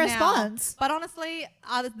waiting for right your now. response. But honestly,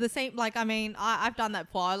 the same. Like, I mean, I've done that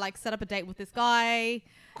before. I, like, set up a date with this guy.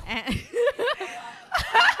 And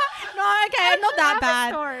no, okay, not that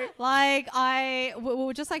bad. Story. Like, we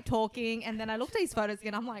were just like talking, and then I looked at his photos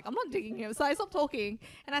again. I'm like, I'm not digging him, so I stopped talking.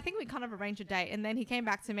 And I think we kind of arranged a date. And then he came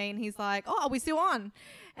back to me, and he's like, "Oh, are we still on?"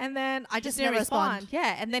 And then I just didn't never respond. respond.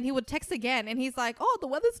 Yeah, and then he would text again, and he's like, "Oh, the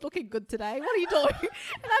weather's looking good today. What are you doing?"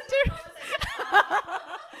 And I do.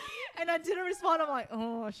 And I didn't respond. I'm like,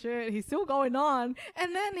 oh shit, he's still going on.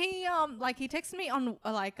 And then he he texted me on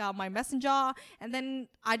my messenger, and then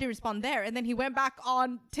I didn't respond there. And then he went back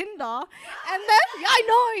on Tinder, and then I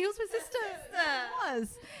know he was my sister. He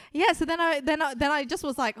was. Yeah. So then I just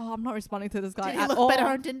was like, oh, I'm not responding to this guy Did he at look all. better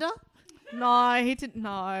on Tinder? No, he didn't. No,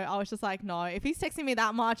 I was just like, no. If he's texting me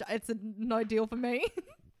that much, it's a no deal for me.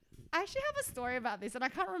 I actually have a story about this, and I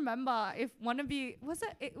can't remember if one of you was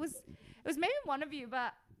it. It was maybe one of you,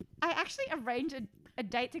 but I actually arranged a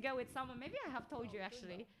date to go with someone. Maybe I have told you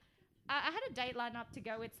actually. I had a date lined up to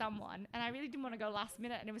go with someone, and I really didn't want to go last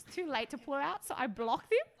minute, and it was too late to pull out, so I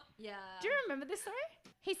blocked him. Yeah. Do you remember this story?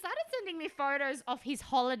 He started sending me photos of his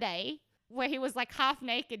holiday where he was like half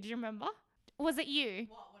naked. Do you remember? Was it you?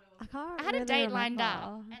 I can't. I had a really date lined up,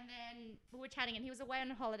 remember. and then we were chatting, and he was away on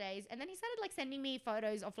holidays, and then he started like sending me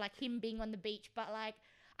photos of like him being on the beach, but like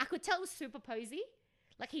I could tell it was super posy.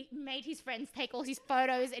 Like he made his friends take all his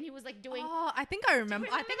photos, and he was like doing. Oh, I think I remember.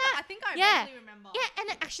 remember I that? think I Yeah. vaguely remember. Yeah, and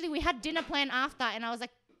then actually we had dinner planned after, and I was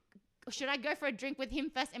like, should I go for a drink with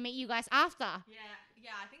him first and meet you guys after?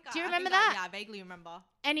 Yeah, I think. Do you I remember think that? Yeah, I vaguely remember.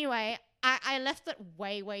 Anyway, I left it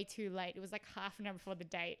way too late. It was like half an hour before the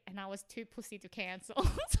date, and I was too pussy to cancel,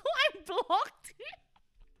 so I blocked him.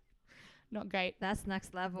 Not great. That's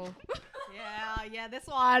next level. Yeah, this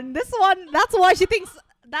one. That's why she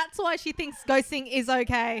thinks ghosting is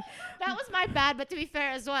okay. That was my bad, but to be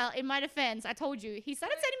fair as well, in my defense, I told you, he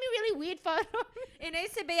started sending me really weird photos. It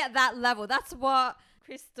needs to be at that level. That's what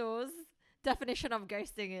Crystal's definition of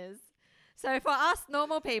ghosting is. So for us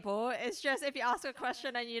normal people, it's just if you ask a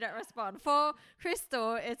question and you don't respond. For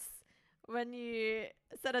Crystal, it's when you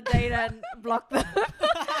set a date and block them.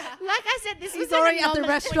 Like I said, this He's was already at the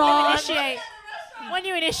restaurant. When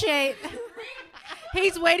you initiate.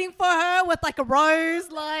 He's waiting for her with like a rose.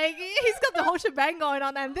 Like he's got the whole shebang going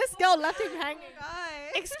on, and this girl left him hanging.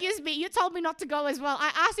 Excuse me, you told me not to go as well. I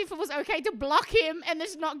asked if it was okay to block him and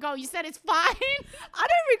just not go. You said it's fine. I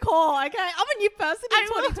don't recall. Okay, I'm a new person in I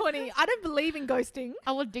will- 2020. I don't believe in ghosting.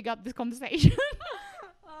 I will dig up this conversation.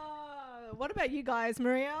 What about you guys,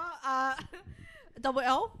 Maria? Double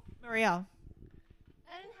L. Maria.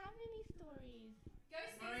 I don't have any stories.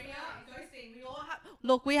 Maria, ghosting. We all have.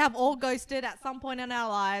 Look, we have all ghosted at some point in our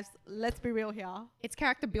lives. Let's be real here. It's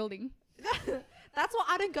character building. That's why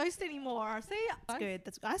I don't ghost anymore. See, That's good.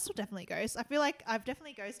 I still definitely ghost. I feel like I've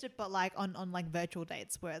definitely ghosted, but like on like virtual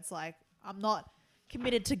dates where it's like I'm not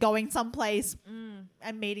committed to going someplace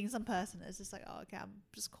and meeting some person. It's just like, oh, okay, I'll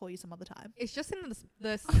just call you some other time. it's just in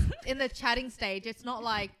the in the chatting stage. It's not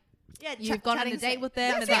like Yeah, you've gone on a date with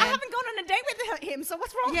them. and See, I then, haven't gone on a date with him, so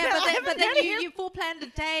what's wrong yeah, with but that? I then, haven't but then met him. you full planned a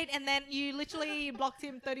date, and then you literally blocked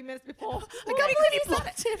him 30 minutes before. I can't believe you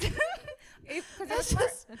blocked him.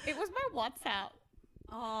 It was my WhatsApp.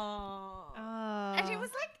 Oh. And she was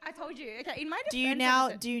like, I told you. Okay, in my Do you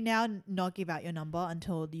now not give out your number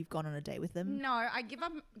until you've gone on a date with them? No, I give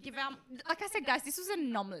out. Like I said, guys, this was an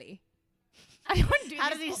anomaly. I don't do How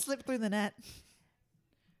this. did he slip through the net?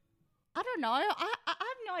 I don't know. I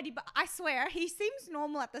have no idea, but I swear he seems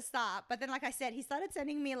normal at the start. But then, like I said, he started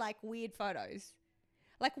sending me like weird photos.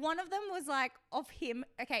 Like one of them was like of him.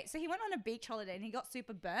 Okay, so he went on a beach holiday and he got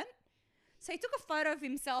super burnt. So he took a photo of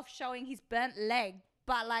himself showing his burnt leg,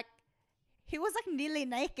 but like he was like nearly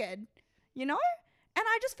naked, you know? And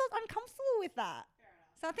I just felt uncomfortable with that.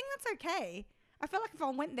 So I think that's okay. I feel like if I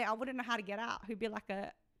went there, I wouldn't know how to get out. He'd be like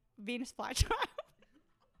a Venus flytrap.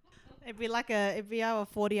 It'd be our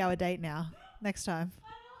 40-hour date now. Next time.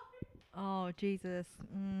 Oh, Jesus.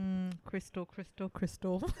 Crystal.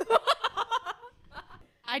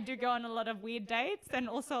 I do go on a lot of weird dates and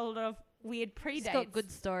also a lot of weird pre-dates. It's got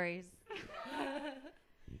good stories.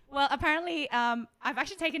 Well, apparently, I've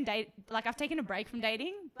actually taken I've taken a break from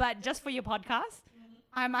dating, but just for your podcast,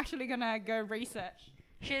 I'm actually gonna go research.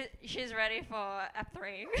 She's ready for ep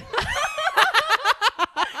 3.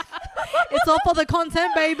 It's all for the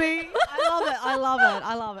content, baby. I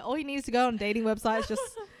love it. All you need is to go on dating websites. Just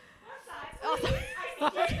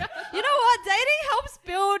You know what? Dating helps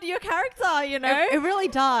build your character, you know? it really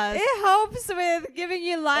does. It helps with giving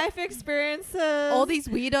you life experiences. All these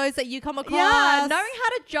weirdos that you come across. Yeah, knowing how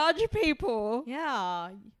to judge people. Yeah.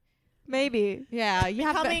 Maybe. Yeah. You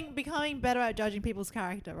have Becoming better at judging people's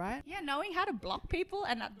character, right? Yeah, knowing how to block people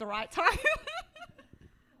and at the right time.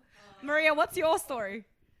 Maria, what's your story?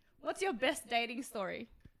 What's your best dating story?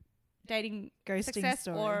 Dating Ghosting success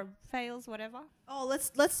story. or fails, whatever. Oh, let's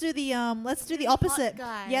do the opposite.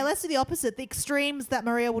 guy. Yeah, let's do the opposite. The extremes that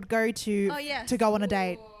Maria would go to to go on a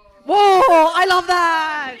date. Whoa, I love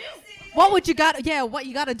that. What would you got? Yeah, what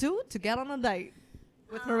you got to do to get on a date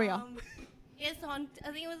with Maria? Yes, I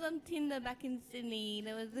think it was on Tinder back in Sydney.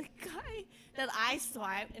 There was a guy that I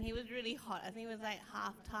swiped, and he was really hot. I think it was like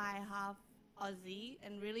half Thai, half Aussie,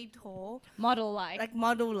 and really tall, Model-like.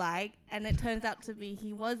 model-like. And it turns out to be he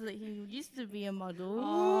used to be a model.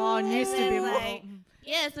 Oh, And used to then, be a like,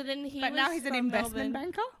 yeah. So then But now he's an investment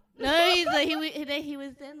banker? No, he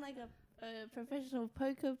was then like a professional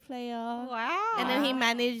poker player. Wow. And then he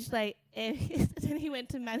managed then he went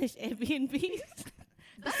to manage Airbnbs.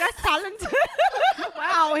 This guy's talented.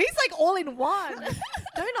 Wow, he's like all in one.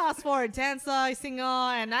 Don't ask for a dancer, singer,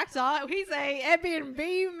 and actor. He's a Airbnb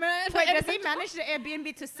man. Wait, does he manage the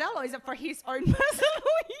Airbnb to sell or is it for his own personal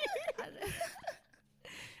use?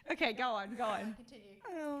 Okay, go on.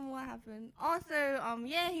 What happened? Also,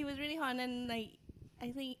 yeah, he was really hot, and then like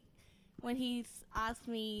I think when he asked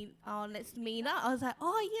me, "Oh, let's meet up," I was like,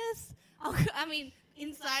 "Oh yes." I mean,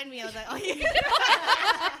 inside me, I was like, "Oh yeah."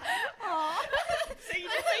 So you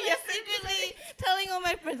just say yes secretly, telling all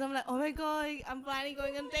my friends. I'm like, "Oh my god, I'm planning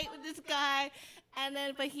going on a date with this guy," and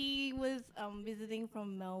then but he was visiting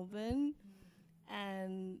from Melbourne,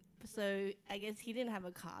 and so I guess he didn't have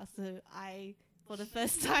a car, so I. For the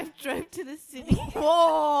first time, drove to the city.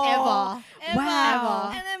 Whoa. Ever.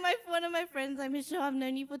 Wow. And then one of my friends, like, Michelle, I've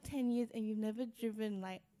known you for 10 years and you've never driven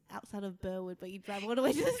like outside of Burwood, but you drive all the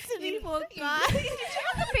way to the city for a guy. Did you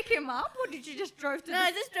have to pick him up or did you just drove to No,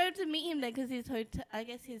 I just drove to meet him there because his hotel, I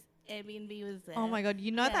guess his Airbnb was there. Oh my god,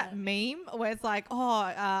 you know Yeah. that meme where it's like,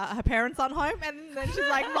 her parents aren't home, and then she's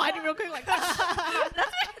like riding real quick, like.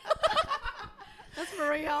 That's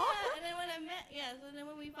Maria. Yeah, and then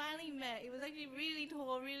when we finally met, it was actually really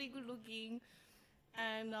tall, really good looking,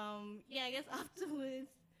 and I guess afterwards,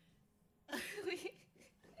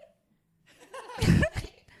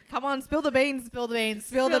 Come on, spill the beans. Spill the beans.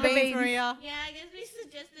 Spill the beans, Maria. yeah, I guess we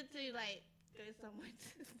suggested to like go somewhere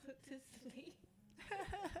to sleep.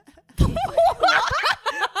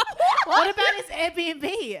 What about his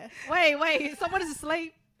Airbnb? Wait. Someone is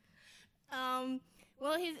asleep.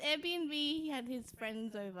 Well, his Airbnb, he had his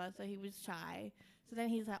friends over, so he was shy. So then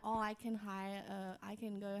he's like, "Oh, I can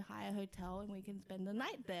go hire a hotel and we can spend the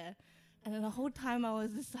night there." And then the whole time I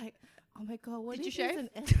was just like, "Oh my god, what Did is you this, shave? an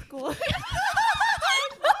escort?"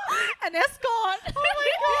 An escort. Oh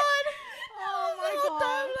my god! Oh my The whole god.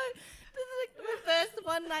 time, like, this is like my first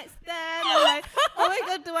one night stand. I'm like, oh my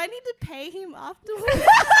god, do I need to pay him afterwards?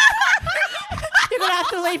 You're gonna have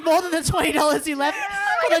to leave more than the $20 you left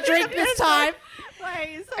for the drink this time.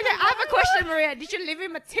 Wait. Okay, I have a question, Maria. Did you leave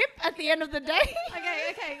him a tip at the end of the day?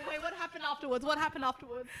 Okay. Wait, what happened afterwards?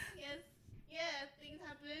 Yes. Yeah, things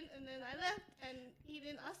happened, and then I left, and he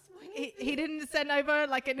didn't ask for anything. He didn't send over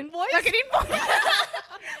like an invoice. Like an invoice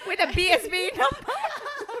with a BSB number.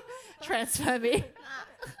 Transfer me.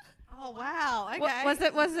 Oh wow. Okay.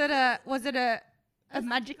 Was it a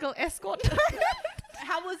magical escort?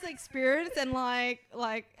 How was the experience and like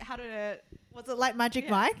how did it? Was it like Magic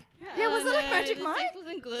Mike? Yeah, was it like No, Magic the Mike? sex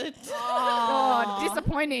wasn't good. Oh,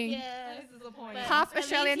 disappointing. Yeah. This is disappointing. But Half at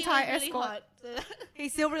least Australian he Thai was really escort. hot, so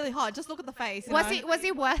He's still really hot. Just look at the face. you Was know?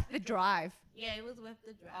 he worth the drive? yeah, it was worth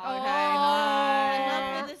the drive. Okay.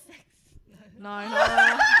 Not for the sex.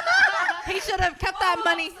 No. He should have kept that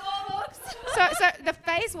money. So the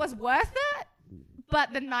face was worth it,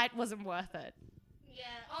 but the night wasn't worth it. Yeah.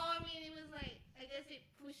 Oh, I mean, it was like, I guess it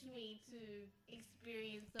pushed me to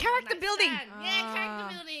experience the Character one-night building. stand. Yeah,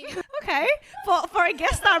 character building. Okay, for a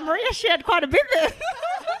guest star, Maria shared quite a bit there.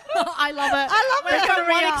 I love it. Went from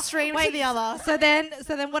one Maria. extreme to the other. So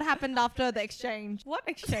then what happened after the exchange? What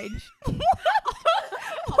exchange?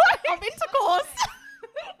 Of intercourse.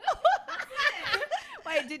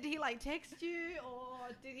 Wait, did he like text you or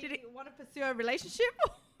did he want to pursue a relationship?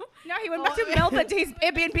 No, he went back to Melbourne to his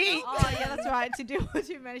Airbnb. Oh yeah, that's right.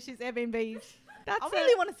 To manage his Airbnbs. That's I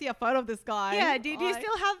really want to see a photo of this guy. Yeah, do you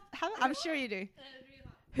still have? I'm sure you do.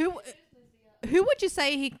 Who would you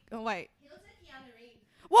say he? Oh wait. He looks like Keanu Reeves.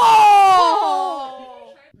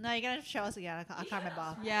 Whoa! No, you're gonna show us again. I can't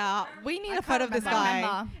remember. Yeah, we need I a photo of this can't guy.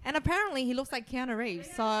 remember. And apparently he looks like Keanu Reeves.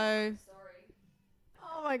 So.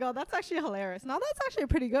 Oh my god, that's actually hilarious. No, that's actually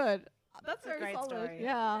pretty good. That's a very great solid. story.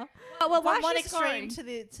 Yeah. Well, From one extreme to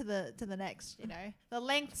the next, you know, the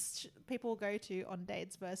lengths people go to on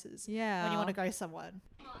dates versus Yeah. when you want to go somewhere.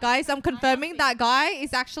 Guys, I'm confirming that guy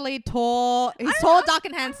is actually tall. He's tall, dark,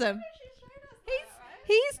 and handsome.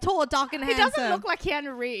 He's tall, dark, and He handsome. doesn't look like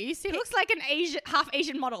Keanu Reeves. He looks like an half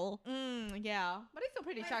Asian model. Yeah, but he's still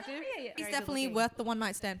pretty attractive. yeah. He's Very definitely good-looking. worth the one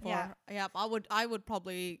night stand for. Yeah. Yep, I would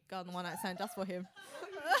probably go on the one night stand just for him.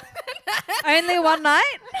 Only one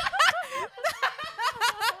night?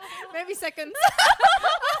 Maybe seconds.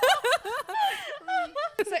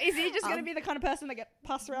 So is he just gonna be the kind of person that get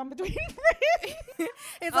passed around between friends?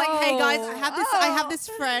 It's like, hey guys, Oh. I have this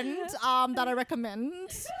friend that I recommend.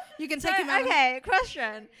 You can take him out. Okay,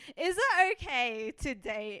 question. Is it okay to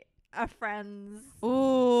date a friend's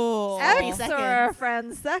Ooh. Happy ex or a seconds.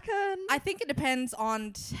 friend's second? I think it depends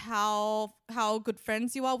on how good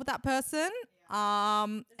friends you are with that person.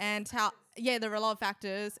 And how there are a lot of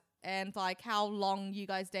factors and like how long you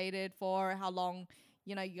guys dated for, how long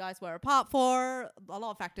you guys were apart for. A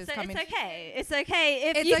lot of factors So come it's in. okay. It's okay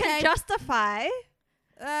if It's you okay. can justify.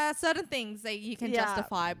 Certain things that you can Yeah.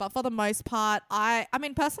 justify, but for the most part, I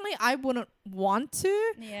mean personally, I wouldn't want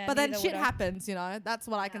to. Yeah, But then shit happens, That's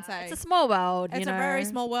what I can say. It's a small world. It's you a know. very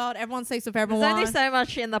small world. Everyone sleeps with There's everyone. only so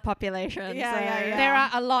much in the population. Yeah, so yeah. There are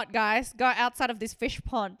a lot, guys. Go outside of this fish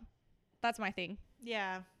pond. That's my thing.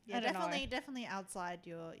 Yeah, I don't know. definitely outside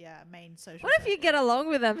your main social. What if you get along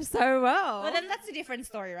with them so well? Well, then that's a different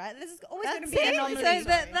story, right? This is always going to That's be an it. anomaly. So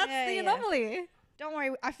that's Yeah, the yeah. anomaly. Don't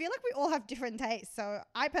worry. I feel like we all have different tastes. So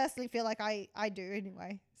I personally feel like I do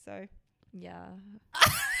anyway. So Yeah.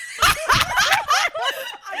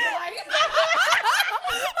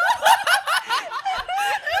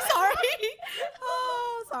 Sorry.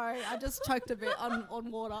 Oh, sorry. I just choked a bit on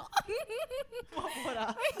water. water?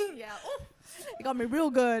 Yeah. Ooh, you got me real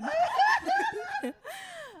good.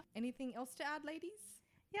 Anything else to add, ladies?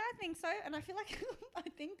 yeah, I think so. And I feel like I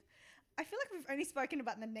feel like we've only spoken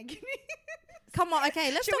about the negative. Come on.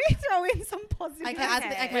 Okay, let's Should talk. we throw in some positive? Okay,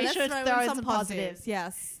 okay, We let's should throw throw in in some some positives. positives.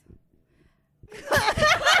 Yes.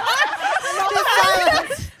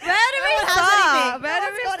 Where do we start?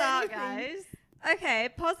 Okay,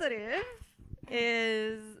 positive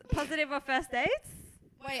is positive of first dates.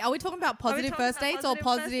 Wait, are we talking about Are we positive talking first about dates or positive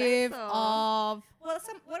first dates positive or- of? Well,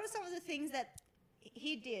 what are some of the things that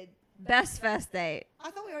he did? Best first date. I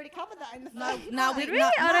thought we already covered that in the No, first. no, one. we Did we? no,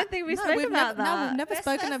 I don't think we spoke we've about never, No, that. we've never Best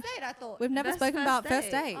spoken first of. date, I thought. We've never Best spoken first about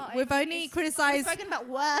first date. date. Oh, We've only We've criticized. spoken about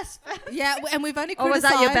worse. Yeah, and we've only Or was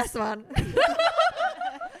criticized. that your best one?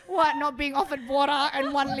 What? Not being offered water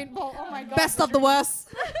and one lint ball. Oh my god. Best of the worst.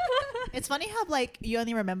 It's funny how like you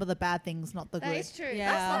only remember the bad things, not the That good. is true.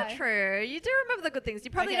 Yeah. That's not true. You do remember the good things.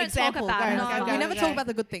 You probably Okay, don't example, talk about go, it. go, as go, We much. never go. talk about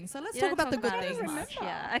the good things, so let's You talk don't about the good it things. as much,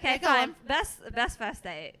 Yeah. Okay, Yeah, go fine. on. Best first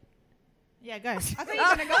date. Yeah, go. I thought you Oh,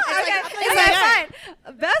 were gonna go. okay,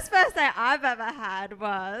 fine. Best first date I've ever had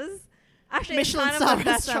was actually it's Michelin kind of star the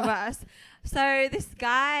best and restaurant. worst. So this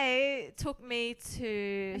guy took me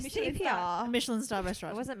to Michelin CPR. Michelin star It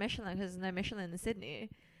restaurant. wasn't Michelin because there's no Michelin in Sydney.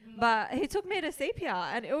 But he took me to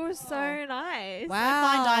CPR and it was so nice. Wow.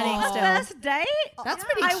 Fine dining still. First date? That's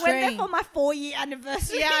pretty I went there extreme. for my 4-year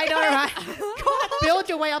anniversary. Yeah, I know, right? Build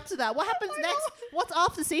your way up to that. What happens next? What's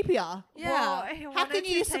after CPR? Yeah. Well, he How wanted can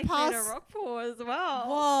you to take surpass- me to Rockpool as well.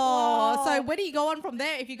 Whoa. So where do you go on from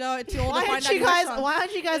there if you go to all Why the aren't fine you dining guys? restaurants? Why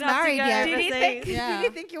aren't you guys You'd have to married go yet? Did he think? Yeah. Did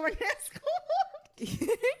you think you were an escort?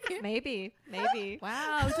 Maybe.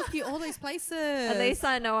 Wow, we took you all these places. At least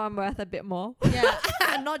I know I'm worth a bit more. yeah,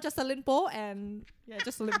 not just a lint ball and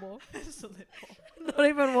just a lint ball. Not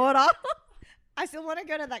even water. I still want to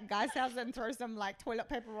go to that guy's house and throw some like toilet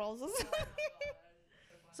paper rolls or something.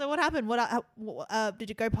 So what happened? Did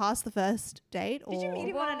you go past the first date? Or Did you meet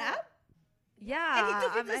him on an app? Yeah,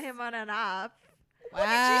 took you I met to him on an app.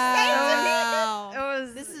 Wow. It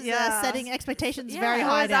was This is yeah. setting expectations Yeah. very It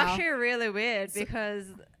high was now. actually really weird because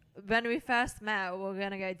when we first met, we were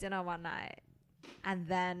gonna go dinner one night, and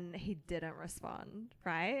then he didn't respond.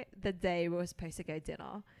 Right, the day we were supposed to go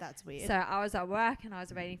dinner. That's weird. So I was at work and I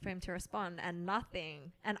was waiting for him to respond, and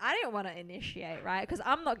nothing. And I didn't want to initiate, right? Because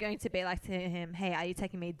I'm not going to be like to him, "Hey, are you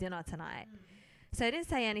taking me dinner tonight?" So I didn't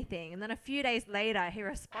say anything. And then a few days later, he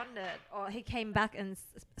responded, or he came back and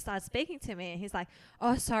started speaking to me. And he's like,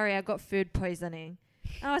 "Oh, sorry, I got food poisoning."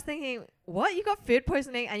 And I was thinking, what? You got food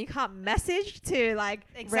poisoning and you can't message to like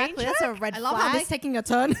exactly. arrange That's it? a red I love how flag. this is taking a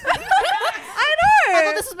turn. I know. I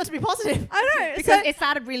thought this was meant to be positive. I know. Because So- it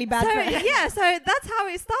started really bad. so, for him. yeah, so that's how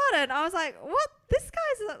it started. I was like, what? This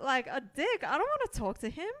guy's like a dick. I don't want to talk to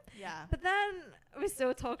him. Yeah. But then we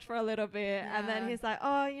still talked for a little bit, and then Yeah. he's like,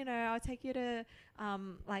 "Oh, you know, I'll take you to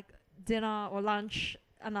like dinner or lunch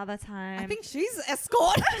another time." I think she's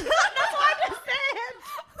escort. That's what I just said.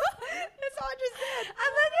 That's what I just said.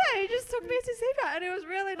 And then yeah, he just took me to Seafood, and it was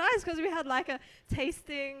really nice because we had like a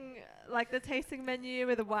tasting, like the tasting menu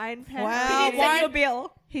with a wine pen. Wow, He didn't send you a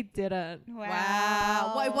bill. He didn't.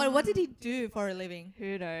 Wow. What did he do for a living?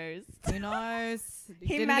 Who knows? Who knows? He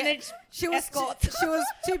Didn't managed. Get, she was escorts. she was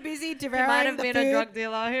too busy He devouring might have the been food. a drug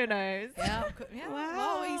dealer. Who knows? Yeah. Yeah.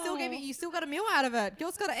 Wow. You still gave it. You still got a meal out of it.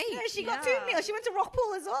 Girls got to eat. Yeah, she got Yeah. 2 meals. She went to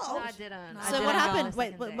Rockpool as well. No, I didn't. No. I So didn't what go on happened? a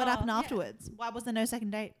Wait, second what date. happened Yeah. afterwards? Why was there no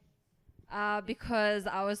second date? Because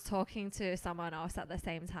I was talking to someone else at the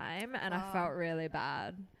same time, and I felt really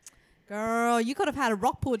bad. Girl, you could have had a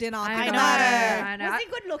rock pool dinner. I Think know. about it. I know. Was he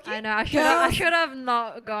good looking? I know. I should Girls- have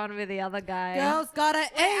not gone with the other guy. Girls gotta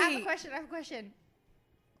Wait, I have a eat. question. I have a question.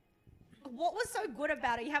 What was so good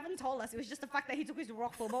about it? You haven't told us. It was just the fact that he took us to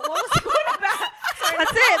Rockpool. But what was good about it? Sorry,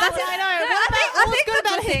 That's it. That's it. I know. No, What I was think good the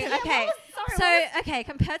about good him? thing. Okay. Sorry, So okay,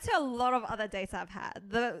 compared to a lot of other dates I've had,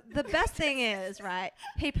 the best thing is right.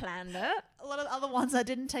 He planned it. A lot of other ones that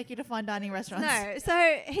didn't take you to fine dining restaurants. No,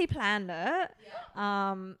 so he planned it.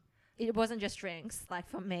 It wasn't just drinks. Like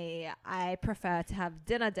for me, I prefer to have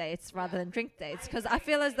dinner dates rather than drink dates because I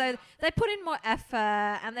feel as though they put in more effort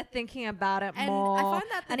and they're thinking about it And more, I find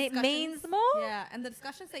that the and it means discussions- more. Yeah, and the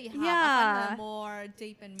discussions that you have, I Yeah. find them more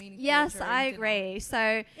deep and meaningful. Yes, during I dinner. agree. So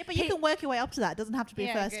Yeah, but you can work your way up to that. It doesn't have to be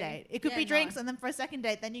Yeah, a first agree. date. It could Yeah, be no. drinks, and then for a second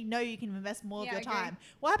date, then you know you can invest more Yeah, of I your agree. time.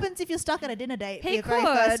 What happens if you're stuck at a dinner date for he your very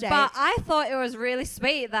first could, date? but I thought it was really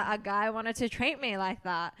sweet that a guy wanted to treat me like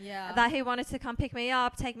that. Yeah. That he wanted to come pick me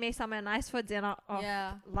up, take me somewhere nice for dinner or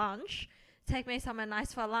Yeah. lunch, take me somewhere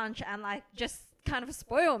nice for lunch, and like just kind of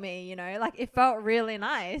spoil me, you know? Like it felt really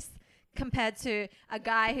nice compared to a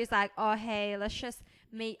guy who's like, "Oh, hey, let's just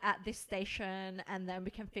meet at this station and then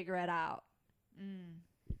we can figure it out."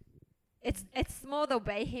 It's more the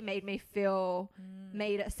way he made me feel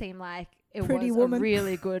made it seem like it Pretty was woman. a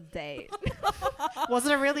really good date. Was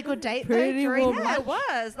it a really good date? though, Pretty during woman. Yeah, lunch? it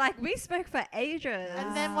was. Like we spoke for ages.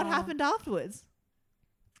 And then what happened afterwards?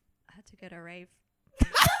 I had to go to a rave.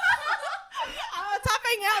 Oh,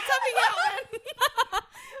 tapping out, man.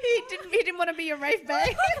 He didn't want to be your rave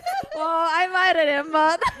babe. Well, I invited him,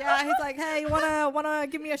 but Yeah, he's like, hey, you wanna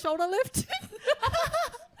give me a shoulder lift?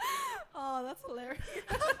 Oh, that's hilarious.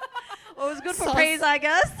 well, it was good for Sauce. praise, I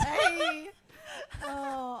guess. Hey.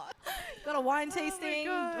 Oh, got a wine tasting.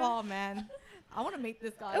 God. Oh man, I want to meet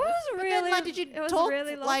this guy. It was But really. then, like, did you it was talk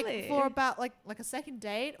really like lovely. for about like a second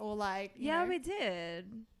date or like? you Yeah, know? we did.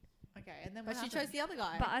 Okay, and then But what she chose happened? the other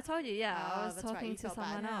guy. But I told you, yeah, Ah, I was that's right, talking you to felt bad.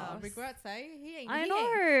 someone Yeah, else. regrets, eh? He ain't. I he know.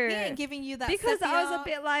 Ain't, he ain't giving you that Because I was a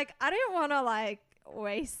sepia. bit like, I didn't want to like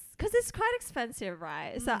waste, because it's quite expensive,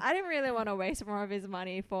 right? So I didn't really want to waste more of his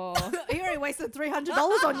money for. He already wasted $300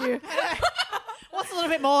 on you. What's a little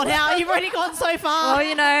bit more now? You've already gone so far. well,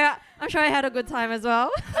 you know, I'm sure I had a good time as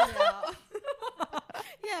well.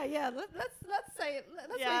 Yeah. Let's say it.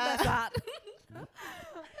 Let's Yeah. leave that at that.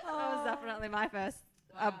 That was definitely my first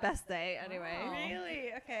best day. Anyway, Wow.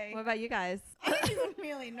 Really? Okay. what about you guys? I don't even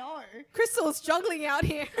really know. Crystal's struggling out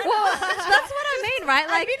here. Well, that's what I mean, right?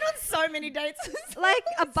 I've Like, been on so many dates. like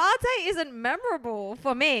a bar date isn't memorable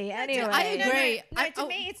for me anyway. I agree. No, I- to oh.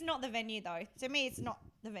 me, it's not the venue though. To me, it's not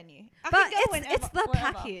the venue. I But can go it's whenever, the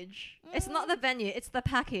wherever. package. It's not the venue. It's the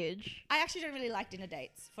package. I actually don't really like dinner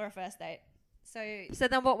dates for a first date. So So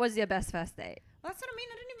then, what was your best first date? that's what I mean.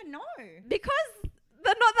 I don't even know. Because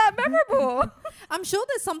they're not that memorable. I'm sure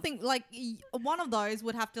there's something like one of those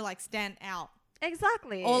would have to like stand out.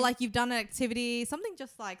 Exactly. Or like you've done an activity, something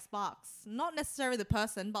just like sparks. Not necessarily the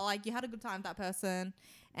person, but like you had a good time with that person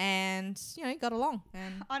and you know, you got along.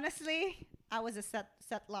 And Honestly, I was a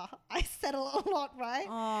settler. I settle a lot, right? So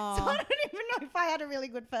oh, I don't even know if I had a really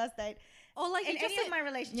good first date. or like In you just any of my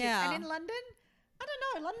relationships. yeah. And in London, I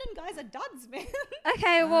don't know. London guys are duds, man.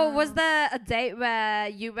 Okay, well, was there a date where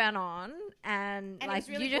you went on and And it like was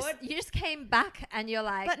really you just came back and you're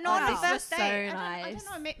like, But not oh, on this the was first so date. nice. I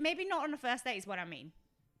don't know. Maybe not on the first date is what I mean.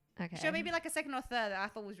 Okay. Sure, maybe like a second or third that I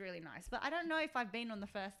thought was really nice. But I don't know if I've been on the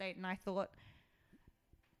first date and I thought,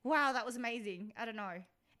 wow, that was amazing. I don't know.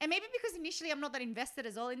 And maybe because initially I'm not that invested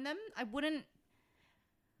as all in them, I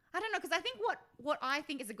don't know, because I think what I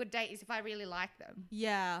think is a good date is if I really like them.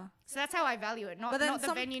 yeah. So that's how I value it, not But then the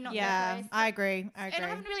some- venue, not the Yeah, place. I agree. And I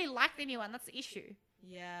haven't really liked anyone. That's the issue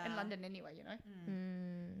Yeah. in London anyway, you know.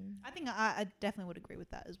 Mm. I think I definitely would agree with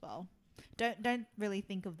that as well. Don't really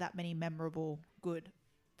think of that many memorable good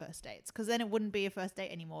first dates, because then it wouldn't be a first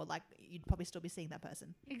date anymore. Like you'd probably still be seeing that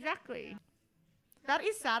person. Exactly. That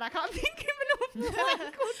is sad. I can't think even of one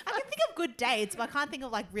good I can think of good dates, but I can't think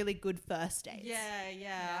of like really good first dates.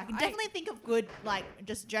 Yeah. I can definitely think of good like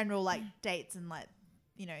just general like dates and like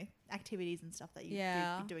you know activities and stuff that you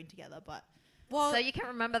Yeah. be doing together. But Well, So you can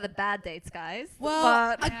remember the bad dates, guys.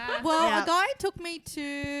 well, but Yeah. Yeah. a guy took me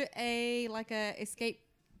to a escape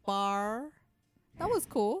bar. That was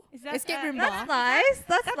cool. Is that, escape room that's bar? nice.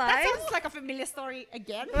 That's that nice. sounds like a familiar story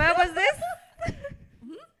again. Where was this?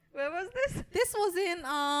 Where was this? This was in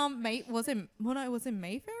it was in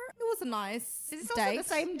Mayfair. It was a nice Is this date. also the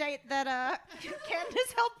same date that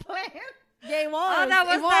Candace helped plan? Yeah, it was. Oh, that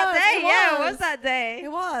was that day. Yeah, it was that day.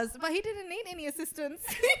 It was, but he didn't need any assistance.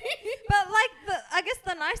 But like I guess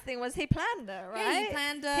the nice thing was he planned it, right? Yeah, he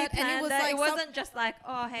planned it, He and planned it was it. like It some- wasn't just like,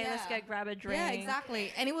 oh, hey, let's Yeah. go grab a drink. Yeah,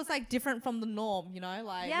 exactly. And it was like different from the norm, you know.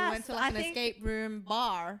 Like we Yes, went to I like an think- escape room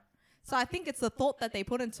bar. So I think it's the thought that they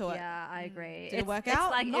put into it. Yeah, I agree. Did it work it's out?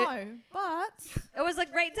 Like No, but it was a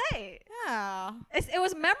great date. yeah, It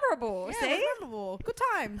was memorable. yeah, see, it was memorable. Good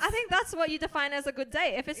times. I think that's what you define as a good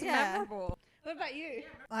date. If it's Yeah. memorable. What about you?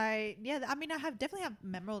 I mean I have definitely have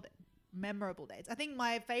memorable dates. I think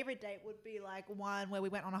my favorite date would be like one where we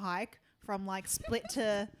went on a hike from like Split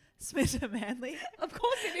to Manly. Of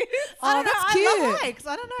course it is. Oh, I don't know, that's I love cute. hikes.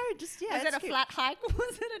 I don't know, just yeah. Was it it's a cute. flat hike or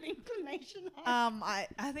was it an inclination hike?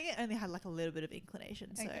 I think it only had like a little bit of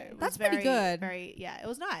inclination, so Okay. it was That's pretty good. Very, yeah, it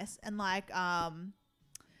was nice, and like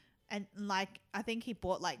I think he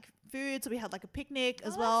bought like food, so we had like a picnic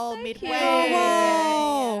as Oh, well so midway. cute.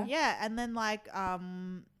 Whoa. Yeah, and then like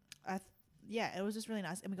it was just really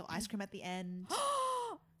nice, and we got ice cream at the end.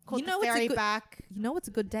 Caught You know the what's a ferry good- back. You know, it's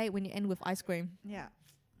a good date when you end with ice cream. Yeah,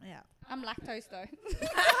 yeah. I'm lactose though.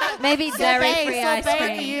 Maybe dairy-free ice sorbet for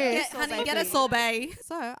cream. you. Get, honey, get a sorbet.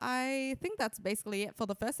 So I think that's basically it for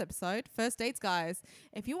the first episode. First dates, guys.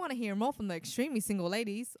 If you want to hear more from the extremely single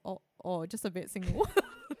ladies, or just a bit single,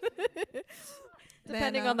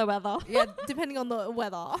 Depending on the weather. yeah, depending on the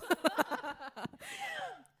weather.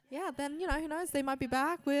 Yeah, then who knows? They might be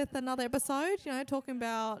back with another episode. Talking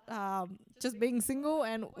about just being single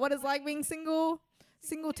and what it's like being single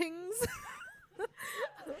tings.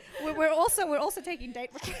 we're also taking date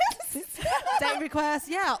requests. Date requests.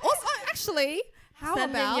 Yeah. Also, actually, How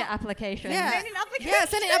Send in about your application. Yeah. Send in applications. Yeah,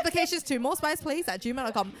 send in applications to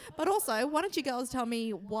morespiceplease@gmail.com. But also, why don't you girls tell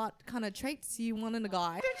me what kind of traits you want in a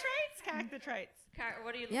guy? Character traits.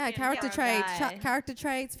 What are you Yeah, character traits, character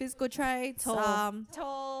traits, physical traits. Tall.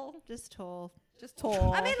 Tall. Just tall. Just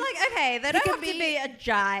tall. I mean, like, okay, they don't can have to be- be a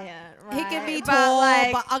giant, right? he can be But, tall,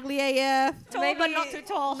 like, but ugly AF. Tall Maybe but not too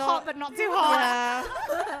tall. not- Hot but not too hot.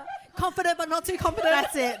 Yeah. Confident but not too confident.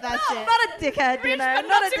 That's it. That's it. not a dickhead, you know, but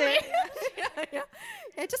not not a too dick.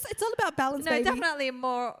 Yeah, just it's all about balance, No, baby. definitely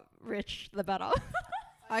more rich, the better.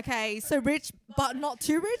 Okay, so rich but not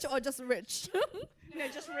too rich, or just rich? No,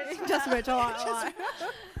 just rich. Just rich. All right. All right.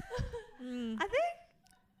 I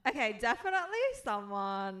think, okay, definitely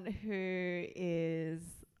someone who is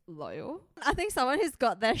loyal. I think someone who's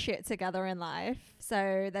got their shit together in life.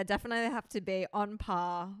 So they definitely have to be on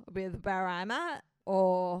par with where I'm at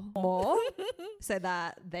or more so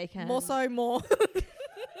that they can. More.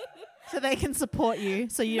 So they can support you,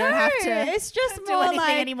 so you No, don't have to it's just do more anything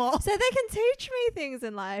like, anymore. so they can teach me things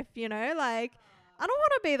in life, you know, like I don't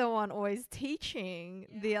want to be the one always teaching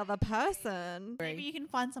the other person. Maybe you can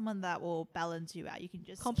find someone that will balance you out. You can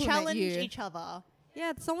just Compliment challenge you. each other.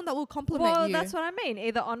 Yeah, someone that will compliment Well, you. that's what I mean.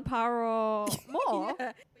 Either on par or more.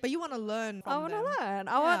 Yeah. But you want to learn from I want them. to learn.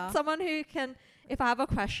 I Yeah. want someone who can, if I have a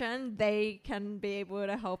question, they can be able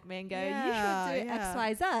to help me and go, Yeah, you should do yeah. X,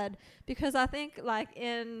 Y, Z. Because I think, like,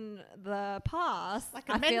 in the past, Like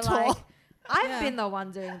a I feel mentor. like I've Yeah. been the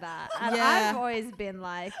one doing that. And Yeah. I've always been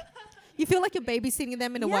like, You feel like you're babysitting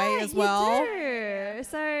them in a way yeah, as well. You do.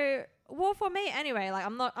 So, well, for me anyway, like,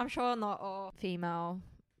 I'm sure not all female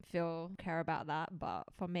care about that, but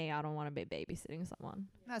for me, I don't want to be babysitting someone.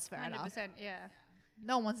 That's fair enough. 100%. Yeah.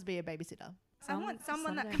 No one wants to be a babysitter. I want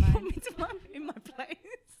someone that Sunday can put mind. me in my place.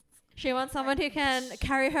 She wants someone who can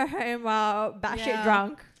carry her home while batshit Yeah.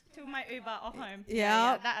 drunk. To my Uber or home.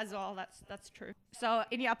 Yeah. That as well. That's true. So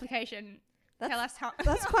in your application, That's- tell us how.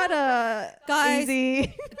 That's quite a Guys.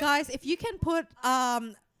 easy. Guys, if you can put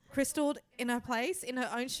Crystal in her place, in her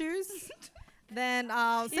own shoes, then You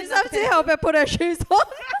send just an have to application. help her put her shoes on.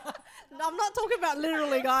 No, I'm not talking about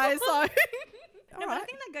literally, guys. So, No, but I Alright.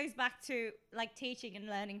 think that goes back to like teaching and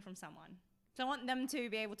learning from someone. So I want them to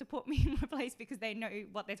be able to put me in my place because they know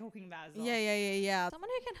what they're talking about as well. yeah. Someone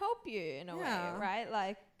who can help you in a Yeah. way, right?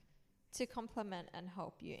 Like to complement and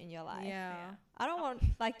help you in your life. Yeah. I don't want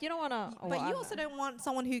you don't want to. But you also don't want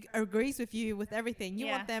someone who agrees with you with everything. You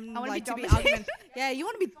Yeah. want them I wanna like be to be dominated. argument. Yeah, you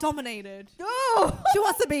want to be dominated. No. She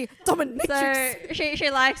wants to be dominatrix. So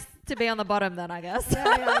she likes to be on the bottom then, I guess.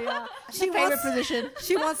 yeah. She Favorite wants position.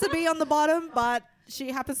 She wants to be on the bottom, but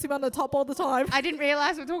she happens to be on the top all the time. I didn't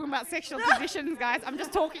realize we're talking about sexual positions, guys. I'm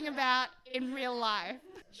just talking about in real life.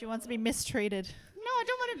 She wants to be mistreated. No, I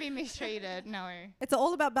don't want to be mistreated. No. It's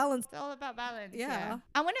all about balance. It's all about balance. Yeah.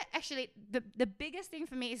 I want to actually, the biggest thing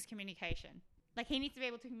for me is communication. Like, he needs to be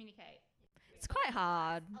able to communicate. It's quite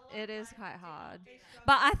hard. It is quite hard.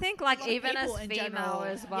 But I think like lot of even as people in female general,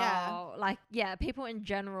 as yeah. well, like people in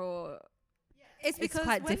general. It's because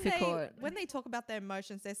quite when difficult. when they talk about their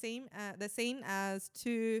emotions, they're seen as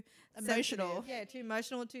too Emotional. sensitive. Yeah, too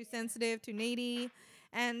emotional, too sensitive, too needy.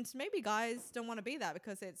 And maybe guys don't want to be that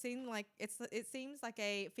because it seems like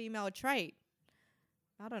a female trait.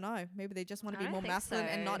 I don't know. Maybe they just want I to be don't more think masculine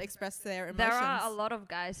and so. not express their emotions. There are a lot of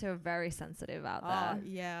guys who are very sensitive out Oh, there.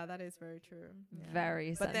 yeah, that is very true. Yeah.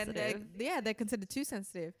 Very But sensitive. then they're considered too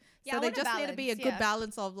sensitive. Yeah, So I they want a just need to be a balance, good yeah.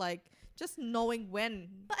 balance of like just knowing when.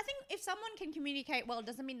 But I think if someone can communicate well, it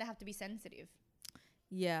doesn't mean they have to be sensitive.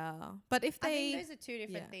 Yeah. But if I they think those are two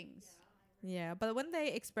different yeah. things. Yeah, but when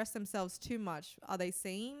they express themselves too much, are they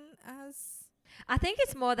seen as I think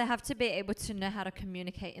it's more they have to be able to know how to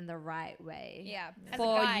communicate in the right way. Yeah. As a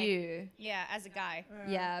For guy. you. Yeah, as a guy.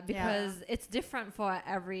 Yeah, because it's different for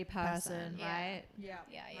every person, Yeah. right? Yeah.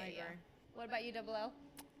 Yeah, I yeah, yeah. agree. What about you, Double L?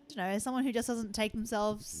 I don't know, someone who just doesn't take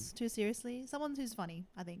themselves too seriously. Someone who's funny,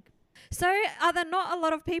 I think. So are there not a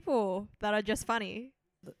lot of people that are just funny?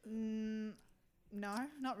 No,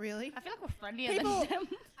 not really. I feel like we're friendlier People- than them.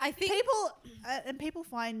 I think People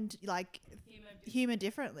find like humor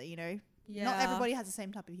differently. You know, yeah. not everybody has the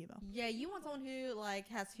same type of humor. Yeah, you want someone who like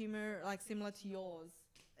has humor like similar to yours.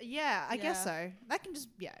 Yeah, I guess Yeah. so. That can just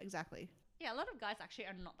exactly. Yeah, a lot of guys actually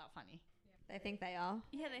are not that funny. They think they are.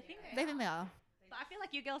 Yeah, they think They think they are. But I feel like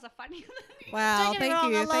you girls are funnier than me. Wow, Don't get me thank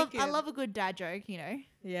wrong, you, I love, thank you. I love a good dad joke. You know.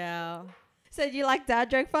 Yeah, So do you like dad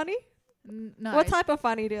joke funny? No. What type of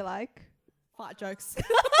funny do you like? fart jokes.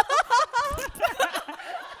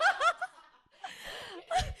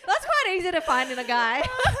 That's quite easy to find in a guy.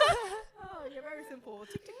 Oh, you're very simple.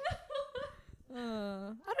 I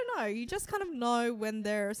don't know. know. You just kind of know when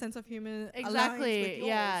their sense of humor aligns with Exactly. yours.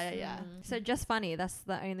 Yeah. So just funny. That's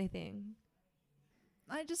the only thing.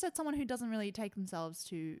 I just said someone who doesn't really take themselves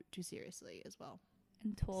too seriously as well.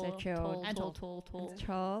 And tall, chilled. tall, And tall, tall. tall, tall.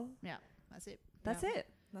 Troll. Yeah, that's it. That's it.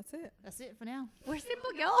 That's it. That's it for now. We're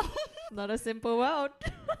simple girl. Not a simple world.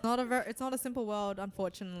 It's not a simple world,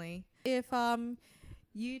 unfortunately. If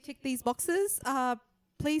you tick these boxes,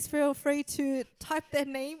 please feel free to type their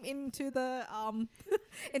name into the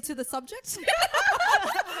into the subject,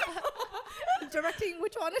 directing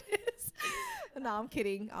which one it is. No, I'm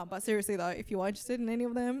kidding. But seriously though, if you are interested in any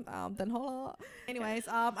of them, then holla. Anyways,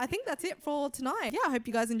 I think that's it for tonight. Yeah, I hope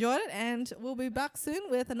you guys enjoyed it, and we'll be back soon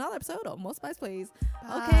with another episode of More Spice Please.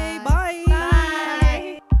 Okay, bye.